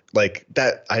 Like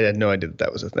that, I had no idea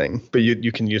that was a thing, but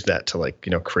you can use that to like,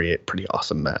 create pretty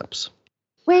awesome maps.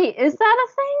 Wait, is that a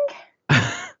thing?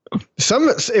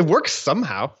 It works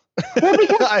somehow. Well,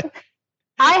 because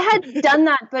I had done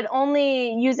that, but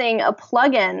only using a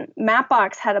plugin.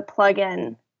 Mapbox had a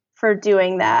plugin for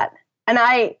doing that, and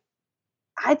I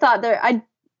thought I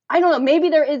don't know. Maybe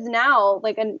there is now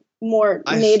like a more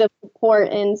native support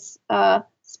in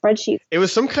spreadsheets. It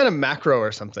was some kind of macro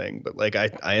or something, but like I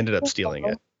ended up stealing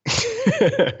it.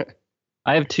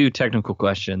 I have 2 technical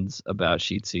questions about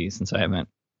Sheetsee since I haven't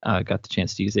got the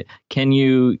chance to use it. Can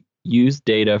you use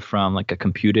data from like a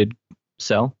computed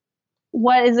cell?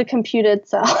 What is a computed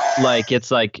cell? Like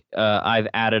it's like I've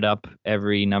added up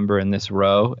every number in this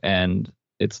row, and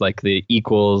it's like the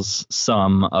equals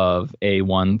sum of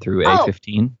A1 through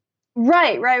A15.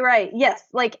 Right. Yes,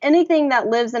 like anything that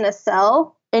lives in a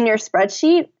cell in your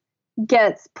spreadsheet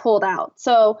gets pulled out.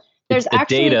 So there's it's the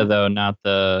actually data though, not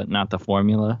the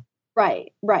formula.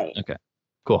 Right. Okay,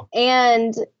 cool.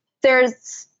 And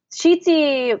there's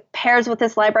Sheetsee pairs with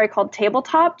this library called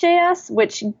Tabletop.js,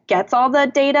 which gets all the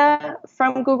data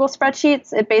from Google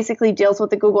Spreadsheets. It basically deals with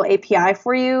the Google API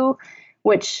for you,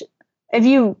 which if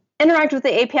you interact with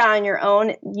the API on your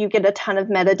own, you get a ton of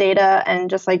metadata and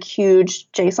just like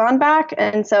huge JSON back.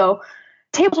 And so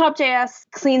Tabletop.js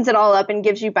cleans it all up and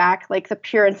gives you back like the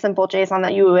pure and simple JSON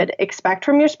that you would expect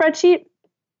from your spreadsheet.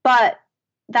 But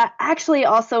that actually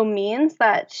also means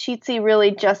that Sheetsee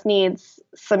really just needs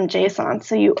some JSON,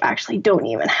 so you actually don't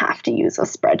even have to use a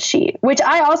spreadsheet, which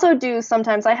I also do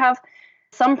sometimes. I have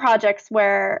some projects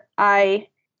where I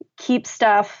keep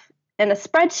stuff in a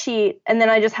spreadsheet, and then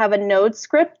I just have a Node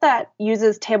script that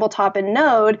uses Tabletop and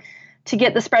Node to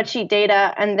get the spreadsheet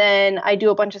data, and then I do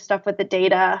a bunch of stuff with the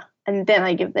data, and then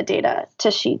I give the data to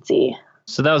Sheetsee.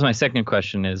 So that was my second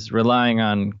question, is relying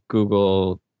on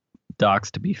Google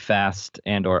Docs to be fast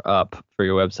and or up for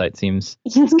your website seems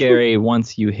scary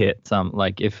once you hit some,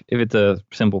 like if it's a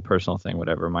simple personal thing,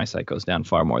 whatever, my site goes down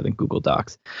far more than Google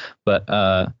Docs. But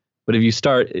if you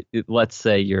start, let's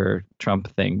say your Trump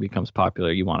thing becomes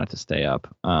popular, you want it to stay up.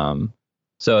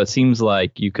 So it seems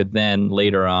like you could then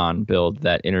later on build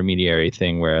that intermediary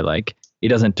thing where like it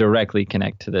doesn't directly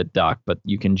connect to the doc, but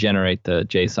you can generate the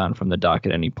JSON from the doc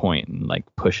at any point and like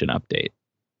push an update,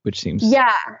 which seems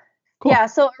cool. Yeah,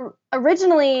 so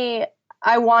originally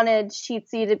I wanted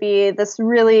Sheetsee to be this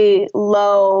really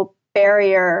low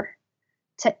barrier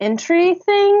to entry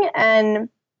thing. And,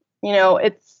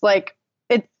 it's like,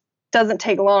 it doesn't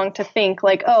take long to think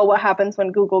like, oh, what happens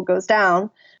when Google goes down?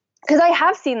 Because I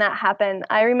have seen that happen.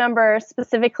 I remember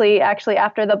specifically actually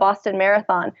after the Boston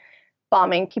Marathon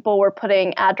bombing, people were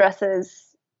putting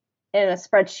addresses in a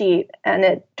spreadsheet and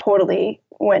it totally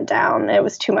went down. It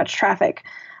was too much traffic.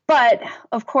 But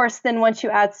of course, then once you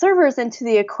add servers into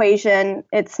the equation,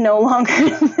 it's no longer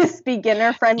this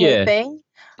beginner-friendly thing.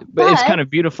 But it's kind of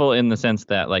beautiful in the sense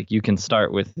that like you can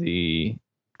start with the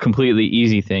completely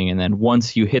easy thing, and then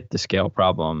once you hit the scale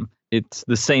problem, it's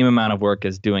the same amount of work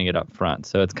as doing it up front.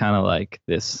 So it's kind of like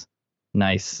this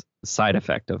nice side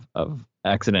effect of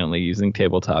accidentally using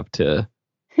Tabletop to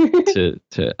I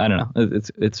don't know.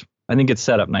 It's I think it's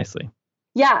set up nicely.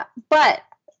 Yeah, but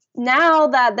now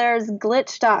that there's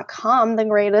glitch.com, the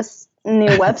greatest new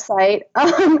website,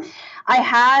 I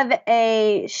have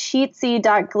a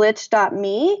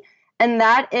sheetsee.glitch.me, and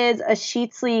that is that is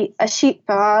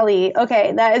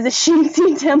a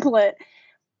Sheetsee template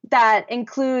that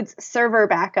includes server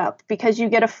backup because you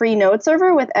get a free node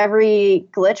server with every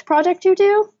glitch project you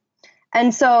do.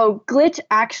 And so glitch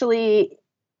actually,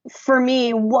 for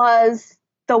me, was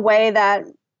the way that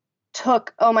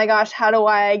took, oh my gosh, how do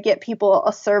I get people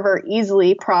a server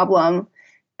easily problem,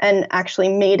 and actually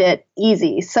made it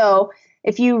easy. So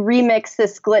if you remix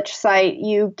this glitch site,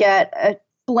 you get a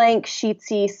blank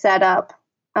Sheetsee setup,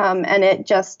 and it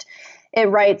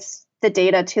writes the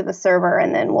data to the server,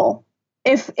 and then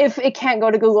if it can't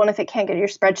go to Google and if it can't get your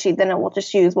spreadsheet, then it will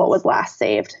just use what was last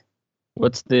saved.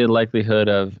 What's the likelihood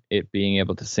of it being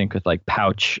able to sync with like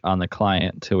Pouch on the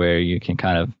client to where you can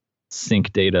kind of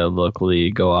sync data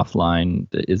locally, go offline?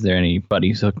 Is there anybody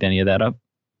who's hooked any of that up?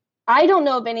 I don't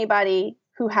know of anybody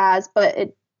who has, but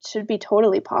it should be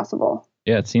totally possible.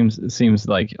 Yeah, it seems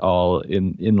like all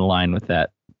in line with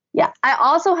that Yeah, I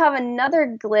also have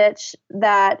another glitch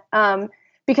that,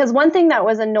 because one thing that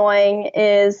was annoying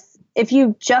is if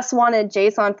you just wanted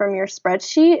JSON from your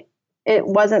spreadsheet, it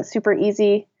wasn't super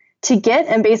easy to get.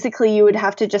 And basically you would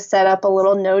have to just set up a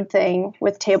little node thing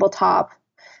with tabletop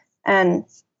and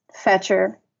fetch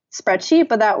your spreadsheet.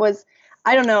 But that was,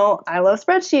 I don't know, I love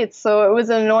spreadsheets. So it was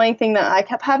an annoying thing that I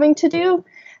kept having to do.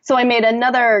 So I made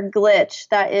another glitch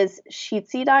that is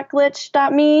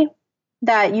sheetsee.glitch.me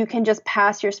that you can just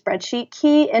pass your spreadsheet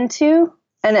key into,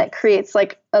 and it creates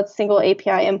like a single API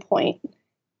endpoint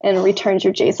and returns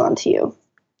your JSON to you.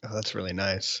 Oh, that's really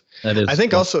nice. That is. I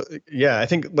think also, I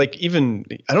think like even,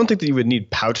 I don't think that you would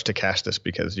need Pouch to cache this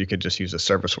because you could just use a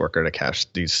service worker to cache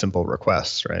these simple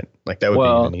requests, right? Like that would be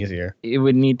even easier. It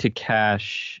would need to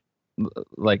cache,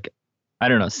 like, I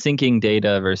don't know, syncing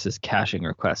data versus caching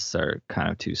requests are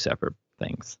kind of two separate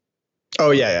things.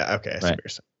 Oh, yeah. Okay. I see what you're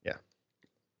saying. Yeah.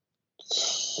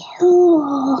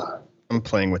 I'm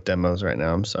playing with demos right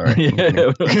now. I'm sorry. Playing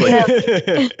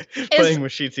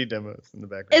with Sheetsee demos in the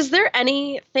background. Is there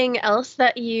anything else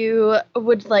that you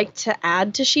would like to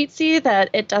add to Sheetsee that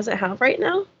it doesn't have right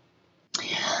now?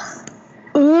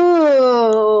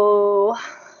 Ooh.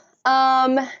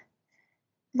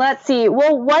 Let's see.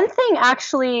 Well, one thing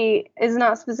actually is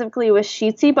not specifically with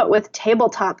Sheetsee, but with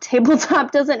Tabletop.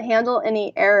 Tabletop doesn't handle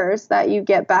any errors that you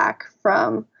get back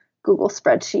from Google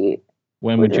Spreadsheet.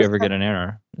 When would you ever get an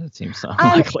error? That seems so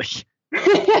unlikely.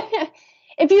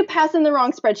 If you pass in the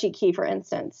wrong spreadsheet key, for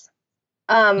instance.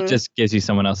 It just gives you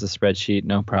someone else's spreadsheet,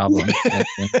 no problem.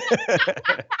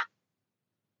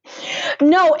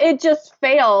 No, it just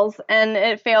fails, and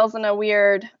it fails in a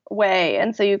weird way,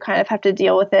 and so you kind of have to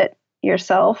deal with it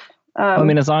yourself. I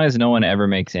mean, as long as no one ever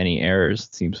makes any errors,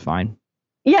 it seems fine.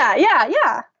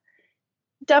 Yeah.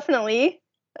 Definitely.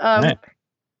 Right.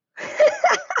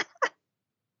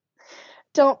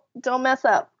 Don't mess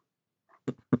up.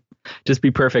 Just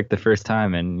be perfect the first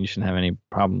time and you shouldn't have any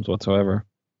problems whatsoever.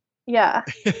 Yeah.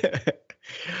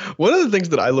 One of the things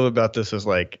that I love about this is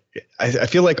like, I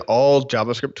feel like all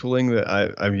JavaScript tooling that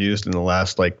I've used in the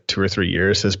last like 2 or 3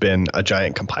 years has been a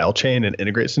giant compile chain and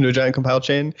integrates into a giant compile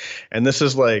chain. And this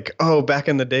is like, back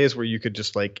in the days where you could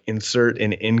just like insert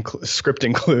an script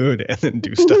include and then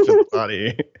do stuff in the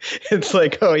body. It's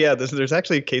like, there's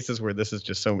actually cases where this is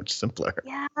just so much simpler.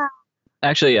 Yeah.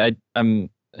 Actually,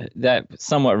 that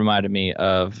somewhat reminded me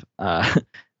of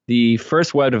the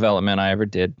first web development I ever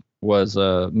did was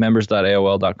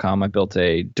members.aol.com. I built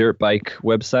a dirt bike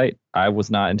website. I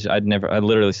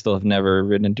literally still have never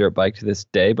ridden a dirt bike to this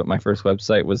day, but my first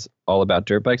website was all about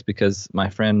dirt bikes because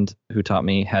my friend who taught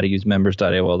me how to use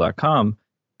members.aol.com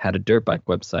had a dirt bike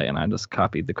website, and I just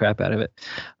copied the crap out of it.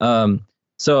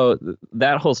 So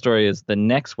that whole story is the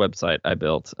next website I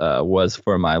built was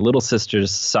for my little sister's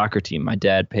soccer team. My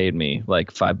dad paid me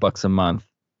like $5 a month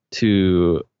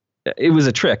to. It was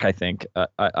a trick, I think.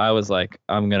 I was like,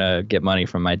 I'm going to get money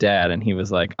from my dad. And he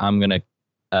was like, I'm going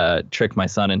to trick my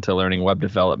son into learning web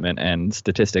development and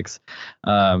statistics.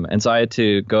 And so I had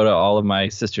to go to all of my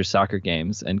sister's soccer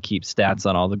games and keep stats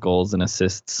on all the goals and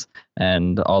assists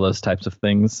and all those types of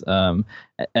things. And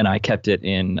I kept it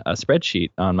in a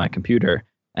spreadsheet on my computer.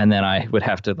 And then I would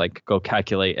have to like go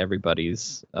calculate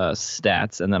everybody's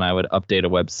stats, and then I would update a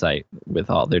website with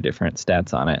all their different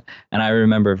stats on it. And I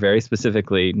remember very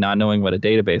specifically not knowing what a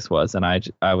database was, and I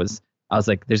was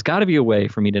like, there's got to be a way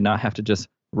for me to not have to just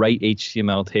write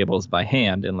HTML tables by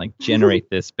hand and like generate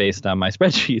this based on my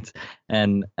spreadsheets.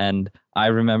 And I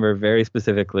remember very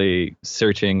specifically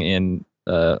searching in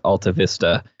Alta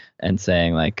Vista and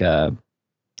saying like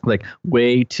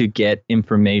way to get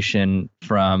information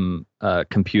from a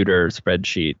computer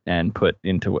spreadsheet and put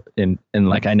into in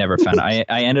like I never found it.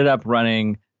 I ended up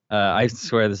running I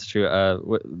swear this is true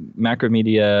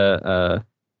Macromedia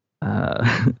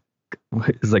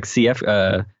it's like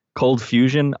CF Cold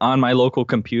Fusion on my local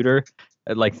computer,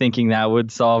 like thinking that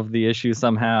would solve the issue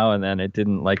somehow, and then it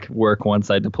didn't like work once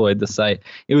I deployed the site.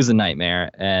 It was a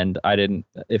nightmare, and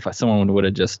if someone would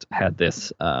have just had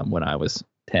this when I was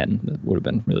 10, that would have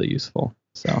been really useful.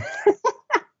 So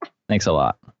thanks a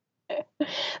lot.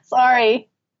 Sorry.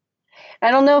 I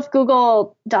don't know if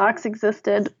Google Docs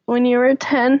existed when you were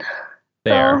 10.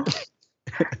 There.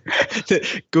 So.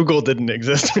 Google didn't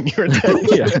exist when you were 10.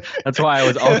 Yeah, that's why I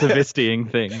was altavistying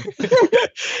things.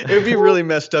 It would be really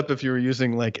messed up if you were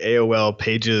using like AOL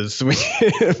pages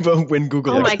when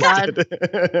Google existed.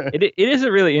 God. It is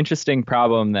a really interesting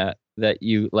problem that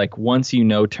you like once you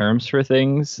know terms for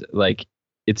things, like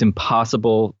it's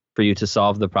impossible for you to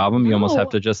solve the problem. You almost have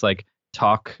to just like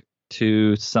talk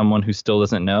to someone who still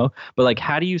doesn't know. But like,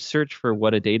 how do you search for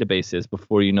what a database is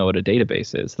before you know what a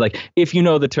database is? Like, if you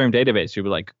know the term database, you'll be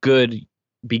like, good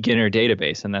beginner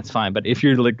database, and that's fine. But if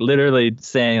you're like literally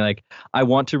saying like, I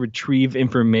want to retrieve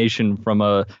information from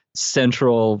a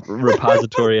central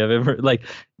repository of like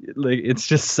it's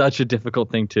just such a difficult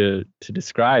thing to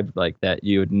describe, like that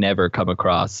you would never come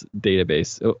across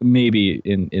database. Maybe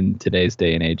in today's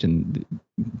day and age, and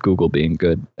Google being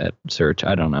good at search,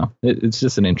 I don't know. It's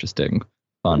just an interesting,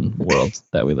 fun world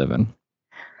that we live in.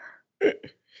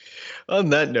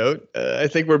 On that note, I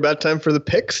think we're about time for the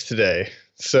picks today.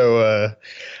 So,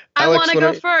 I want to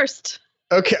go first.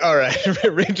 Okay, all right.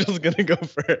 Rachel's gonna go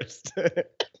first.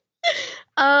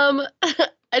 I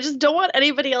just don't want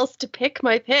anybody else to pick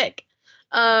my pick.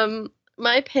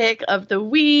 My pick of the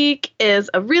week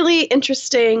is a really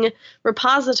interesting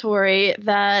repository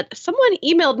that someone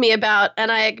emailed me about,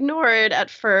 and I ignored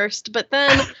at first, but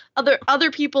then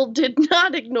other people did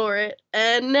not ignore it,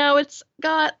 and now it's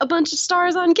got a bunch of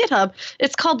stars on GitHub.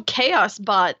 It's called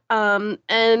ChaosBot,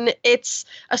 and it's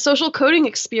a social coding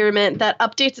experiment that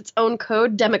updates its own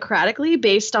code democratically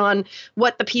based on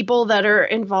what the people that are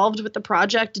involved with the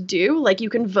project do. Like, you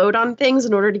can vote on things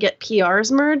in order to get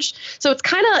PRs merged. So it's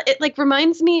kind of, it like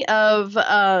reminds me of,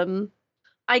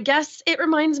 I guess it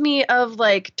reminds me of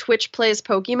like Twitch plays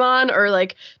Pokemon, or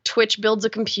like Twitch builds a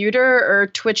computer, or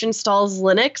Twitch installs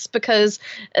Linux, because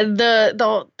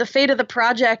the fate of the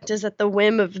project is at the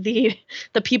whim of the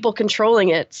people controlling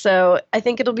it. So I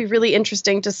think it'll be really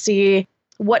interesting to see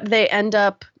what they end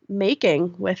up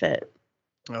making with it.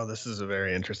 Oh, this is a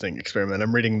very interesting experiment.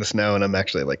 I'm reading this now and I'm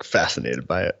actually like fascinated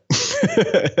by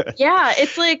it. Yeah,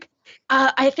 it's like,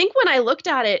 I think when I looked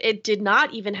at it, it did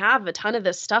not even have a ton of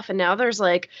this stuff. And now there's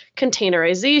like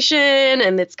containerization,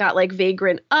 and it's got like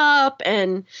Vagrant up.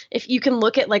 And if you can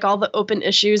look at like all the open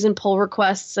issues and pull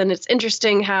requests, and it's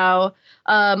interesting how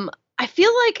I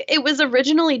feel like it was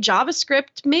originally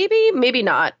JavaScript, maybe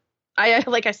not.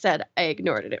 Like I said, I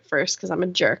ignored it at first because I'm a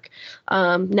jerk.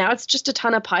 Now it's just a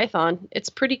ton of Python. It's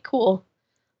pretty cool.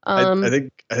 I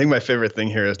think my favorite thing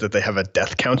here is that they have a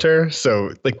death counter.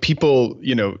 So like people,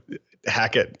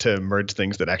 hack it to merge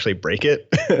things that actually break it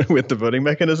with the voting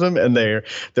mechanism, and they're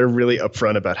really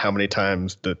upfront about how many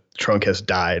times the trunk has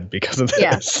died because of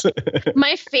this. Yeah.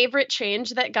 My favorite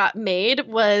change that got made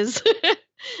was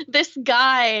this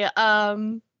guy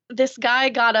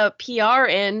got a PR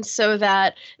in so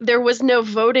that there was no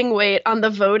voting weight on the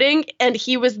voting, and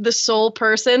he was the sole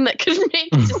person that could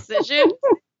make decisions,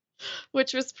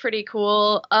 which was pretty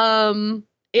cool.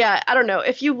 Yeah, I don't know.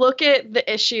 If you look at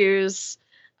the issues,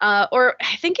 or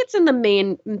I think it's in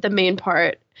the main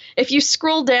part. If you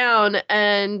scroll down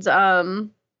and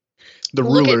the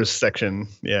rulers section,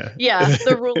 yeah,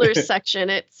 the rulers section,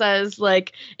 it says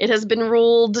like it has been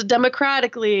ruled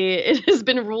democratically. It has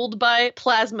been ruled by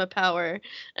plasma power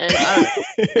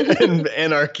and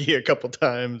anarchy a couple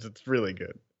times. It's really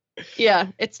good. Yeah,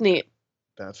 it's neat.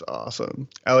 That's awesome.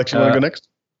 Alex, you want to go next?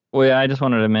 Well, yeah, I just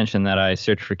wanted to mention that I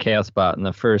searched for ChaosBot, and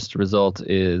the first result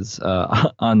is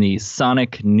on the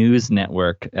Sonic News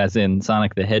Network, as in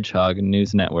Sonic the Hedgehog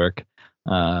News Network.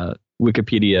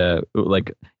 Wikipedia,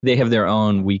 like they have their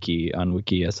own wiki on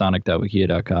Wikia,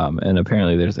 sonic.wikia.com, and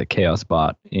apparently there's a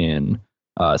ChaosBot in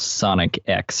Sonic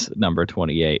X number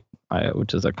 28,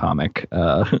 which is a comic.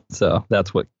 So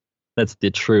that's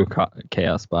the true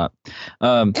ChaosBot.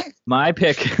 My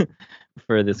pick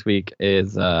for this week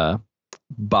is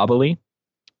Bobbly.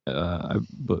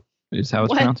 Is how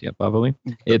it's pronounced? Yeah, Bobbly.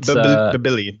 It's the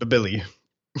Billy.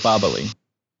 Bobbly.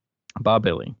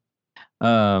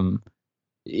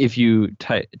 If you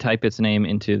type its name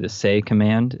into the say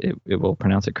command, it will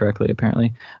pronounce it correctly,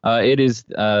 apparently. It is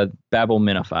Babel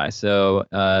Minify. So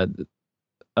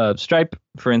Stripe,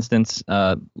 for instance,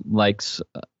 likes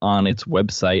on its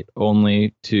website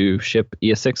only to ship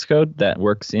ES6 code that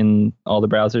works in all the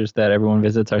browsers that everyone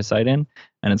visits our site in.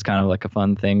 And it's kind of like a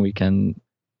fun thing. We can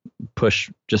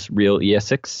push just real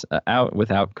ES6 out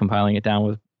without compiling it down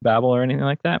with Babel or anything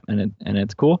like that. And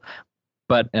it's cool.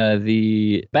 But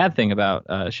the bad thing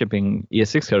about shipping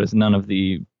ES6 code is none of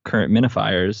the current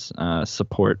minifiers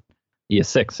support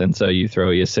ES6, and so you throw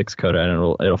ES6 code out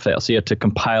and it'll fail. So you have to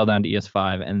compile down to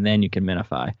ES5, and then you can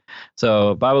minify.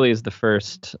 So Bobbly is the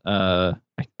first, I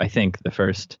think, the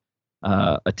first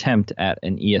attempt at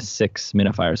an ES6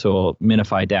 minifier. So it'll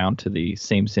minify down to the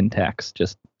same syntax,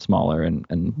 just smaller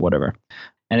and whatever.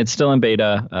 And it's still in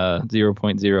beta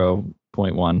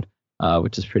 0.0.1.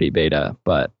 Which is pretty beta,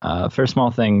 but for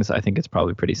small things, I think it's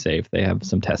probably pretty safe. They have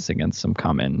some tests against some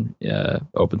common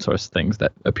open source things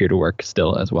that appear to work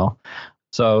still as well.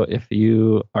 So if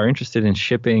you are interested in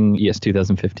shipping ES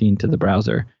 2015 to the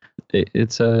browser,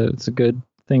 it's a good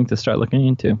thing to start looking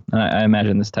into. I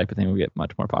imagine this type of thing will get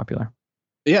much more popular.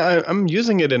 Yeah, I'm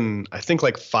using it in, I think,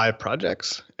 like 5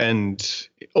 projects, and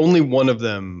only one of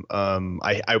them,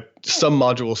 some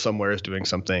module somewhere is doing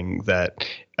something that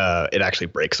it actually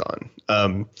breaks on.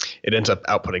 It ends up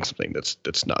outputting something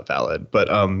that's not valid. But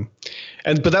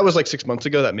that was like 6 months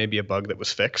ago. That may be a bug that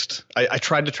was fixed. I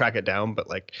tried to track it down, but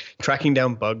like tracking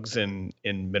down bugs in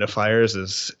minifiers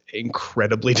is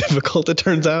incredibly difficult, it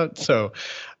turns out. So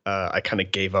I kind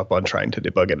of gave up on trying to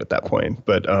debug it at that point,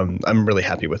 but I'm really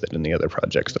happy with it in the other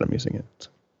projects that I'm using it.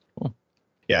 Cool.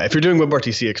 Yeah, if you're doing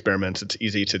WebRTC experiments, it's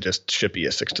easy to just ship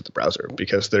ES6 to the browser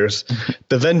because there's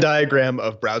the Venn diagram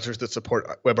of browsers that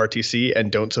support WebRTC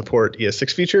and don't support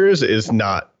ES6 features is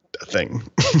not a thing.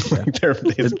 Yeah. They're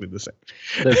basically the same.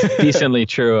 That's decently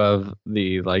true of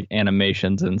the like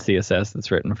animations and CSS that's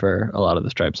written for a lot of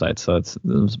the Stripe sites. So it's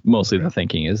mostly the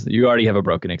thinking is you already have a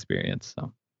broken experience.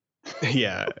 So.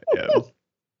 Yeah,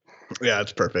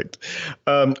 it's perfect.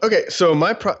 Okay, so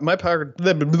my project of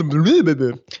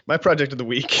the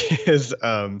week is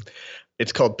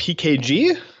it's called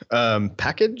PKG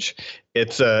package.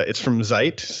 It's from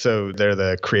Zeit, so they're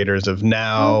the creators of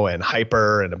Now and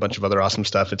Hyper and a bunch of other awesome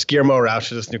stuff. It's Guillermo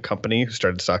Rauch's new company who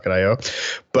started Socket.io,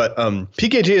 but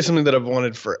PKG is something that I've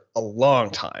wanted for a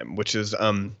long time, which is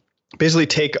basically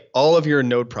take all of your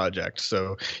Node projects,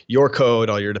 so your code,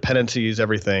 all your dependencies,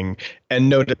 everything, and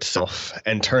Node itself,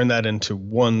 and turn that into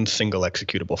one single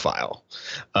executable file,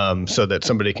 so that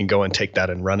somebody can go and take that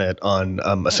and run it on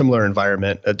a similar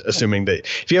environment, assuming that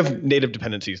if you have native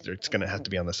dependencies, it's going to have to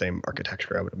be on the same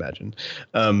architecture, I would imagine.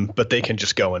 But they can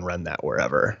just go and run that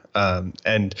wherever.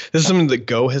 And this is something that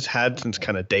Go has had since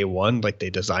kind of day one, like they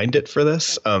designed it for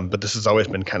this. But this has always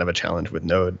been kind of a challenge with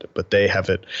Node, but they have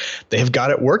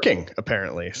got it working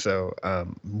apparently. So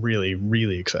really,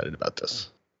 really excited about this.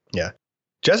 Yeah.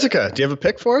 Jessica, do you have a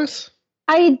pick for us?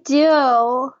 I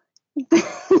do.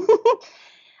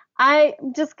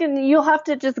 You'll have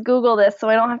to just Google this so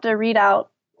I don't have to read out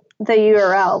the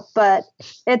URL, but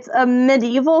it's a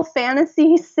medieval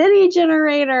fantasy city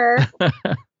generator.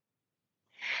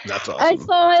 That's awesome. I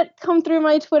saw it come through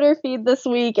my Twitter feed this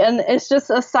week, and it's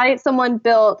just a site someone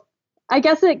built. I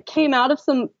guess it came out of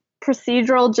some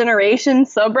procedural generation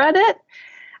subreddit.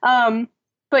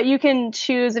 But you can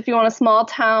choose if you want a small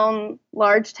town,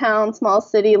 small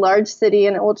city, large city,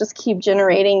 and it will just keep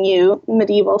generating you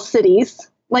medieval cities.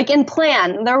 Like in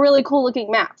Plan, they're really cool looking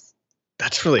maps.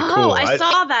 That's really cool. Oh, I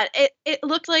saw that. It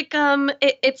looked like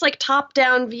it's like top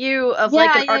down view of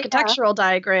like an architectural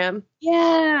diagram.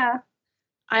 Yeah.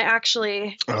 I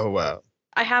actually. Oh wow.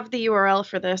 I have the URL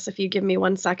for this. If you give me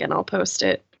 1 second, I'll post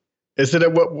it. Is it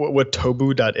at what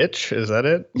tobu.itch? Is that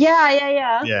it?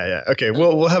 Yeah. Okay,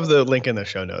 we'll have the link in the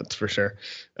show notes for sure.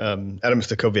 Adam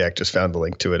Stakoviak just found the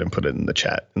link to it and put it in the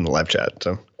chat, in the live chat.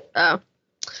 So. Oh,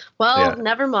 well,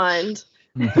 Never mind.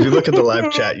 If you look at the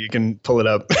live chat, you can pull it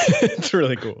up. It's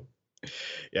really cool.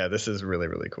 Yeah, this is really,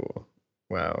 really cool.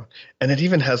 Wow, and it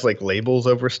even has like labels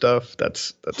over stuff.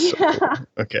 That's so cool.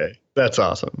 Okay, that's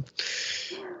awesome.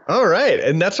 All right,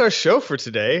 and that's our show for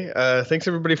today. Thanks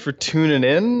everybody for tuning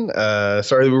in.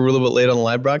 Sorry we were a little bit late on the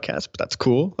live broadcast, but that's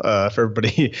cool. For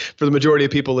everybody, for the majority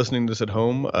of people listening to this at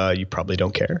home, you probably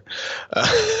don't care.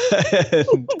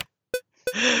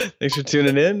 Thanks for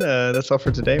tuning in. That's all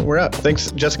for today. We're out.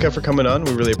 Thanks, Jessica, for coming on.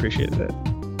 We really appreciated it.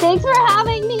 Thanks for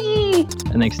having me.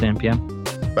 And thanks to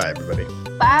NPM. Bye, everybody.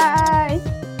 Bye.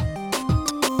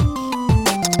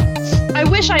 I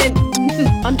wish I had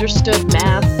understood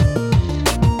math.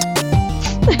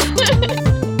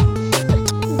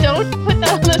 Don't put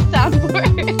that on the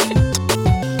soundboard.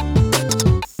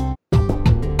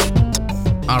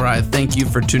 All right, thank you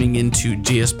for tuning in to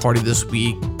JS Party this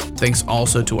week. Thanks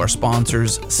also to our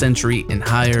sponsors, Sentry and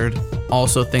Hired.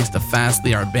 Also, thanks to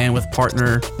Fastly, our bandwidth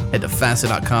partner. Head to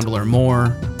fastly.com to learn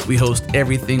more. We host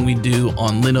everything we do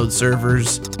on Linode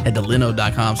servers. Head to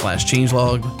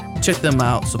linode.com/changelog. Check them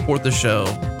out, support the show.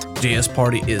 JS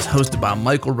Party is hosted by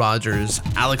Mikeal Rogers,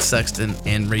 Alex Sexton,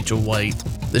 and Rachel White.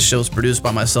 This show is produced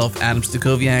by myself, Adam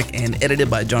Stakoviak, and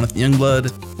edited by Jonathan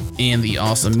Youngblood. And the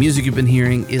awesome music you've been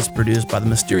hearing is produced by the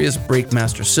mysterious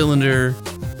Breakmaster Cylinder.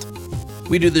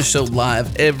 We do this show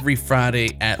live every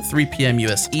Friday at 3 p.m.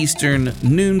 U.S. Eastern,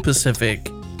 noon Pacific.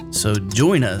 So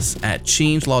join us at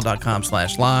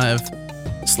changelog.com/live.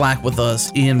 Slack with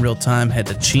us in real time. Head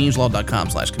to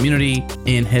changelog.com/community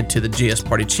and head to the JS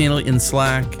Party channel in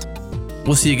Slack.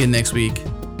 We'll see you again next week.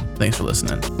 Thanks for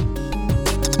listening.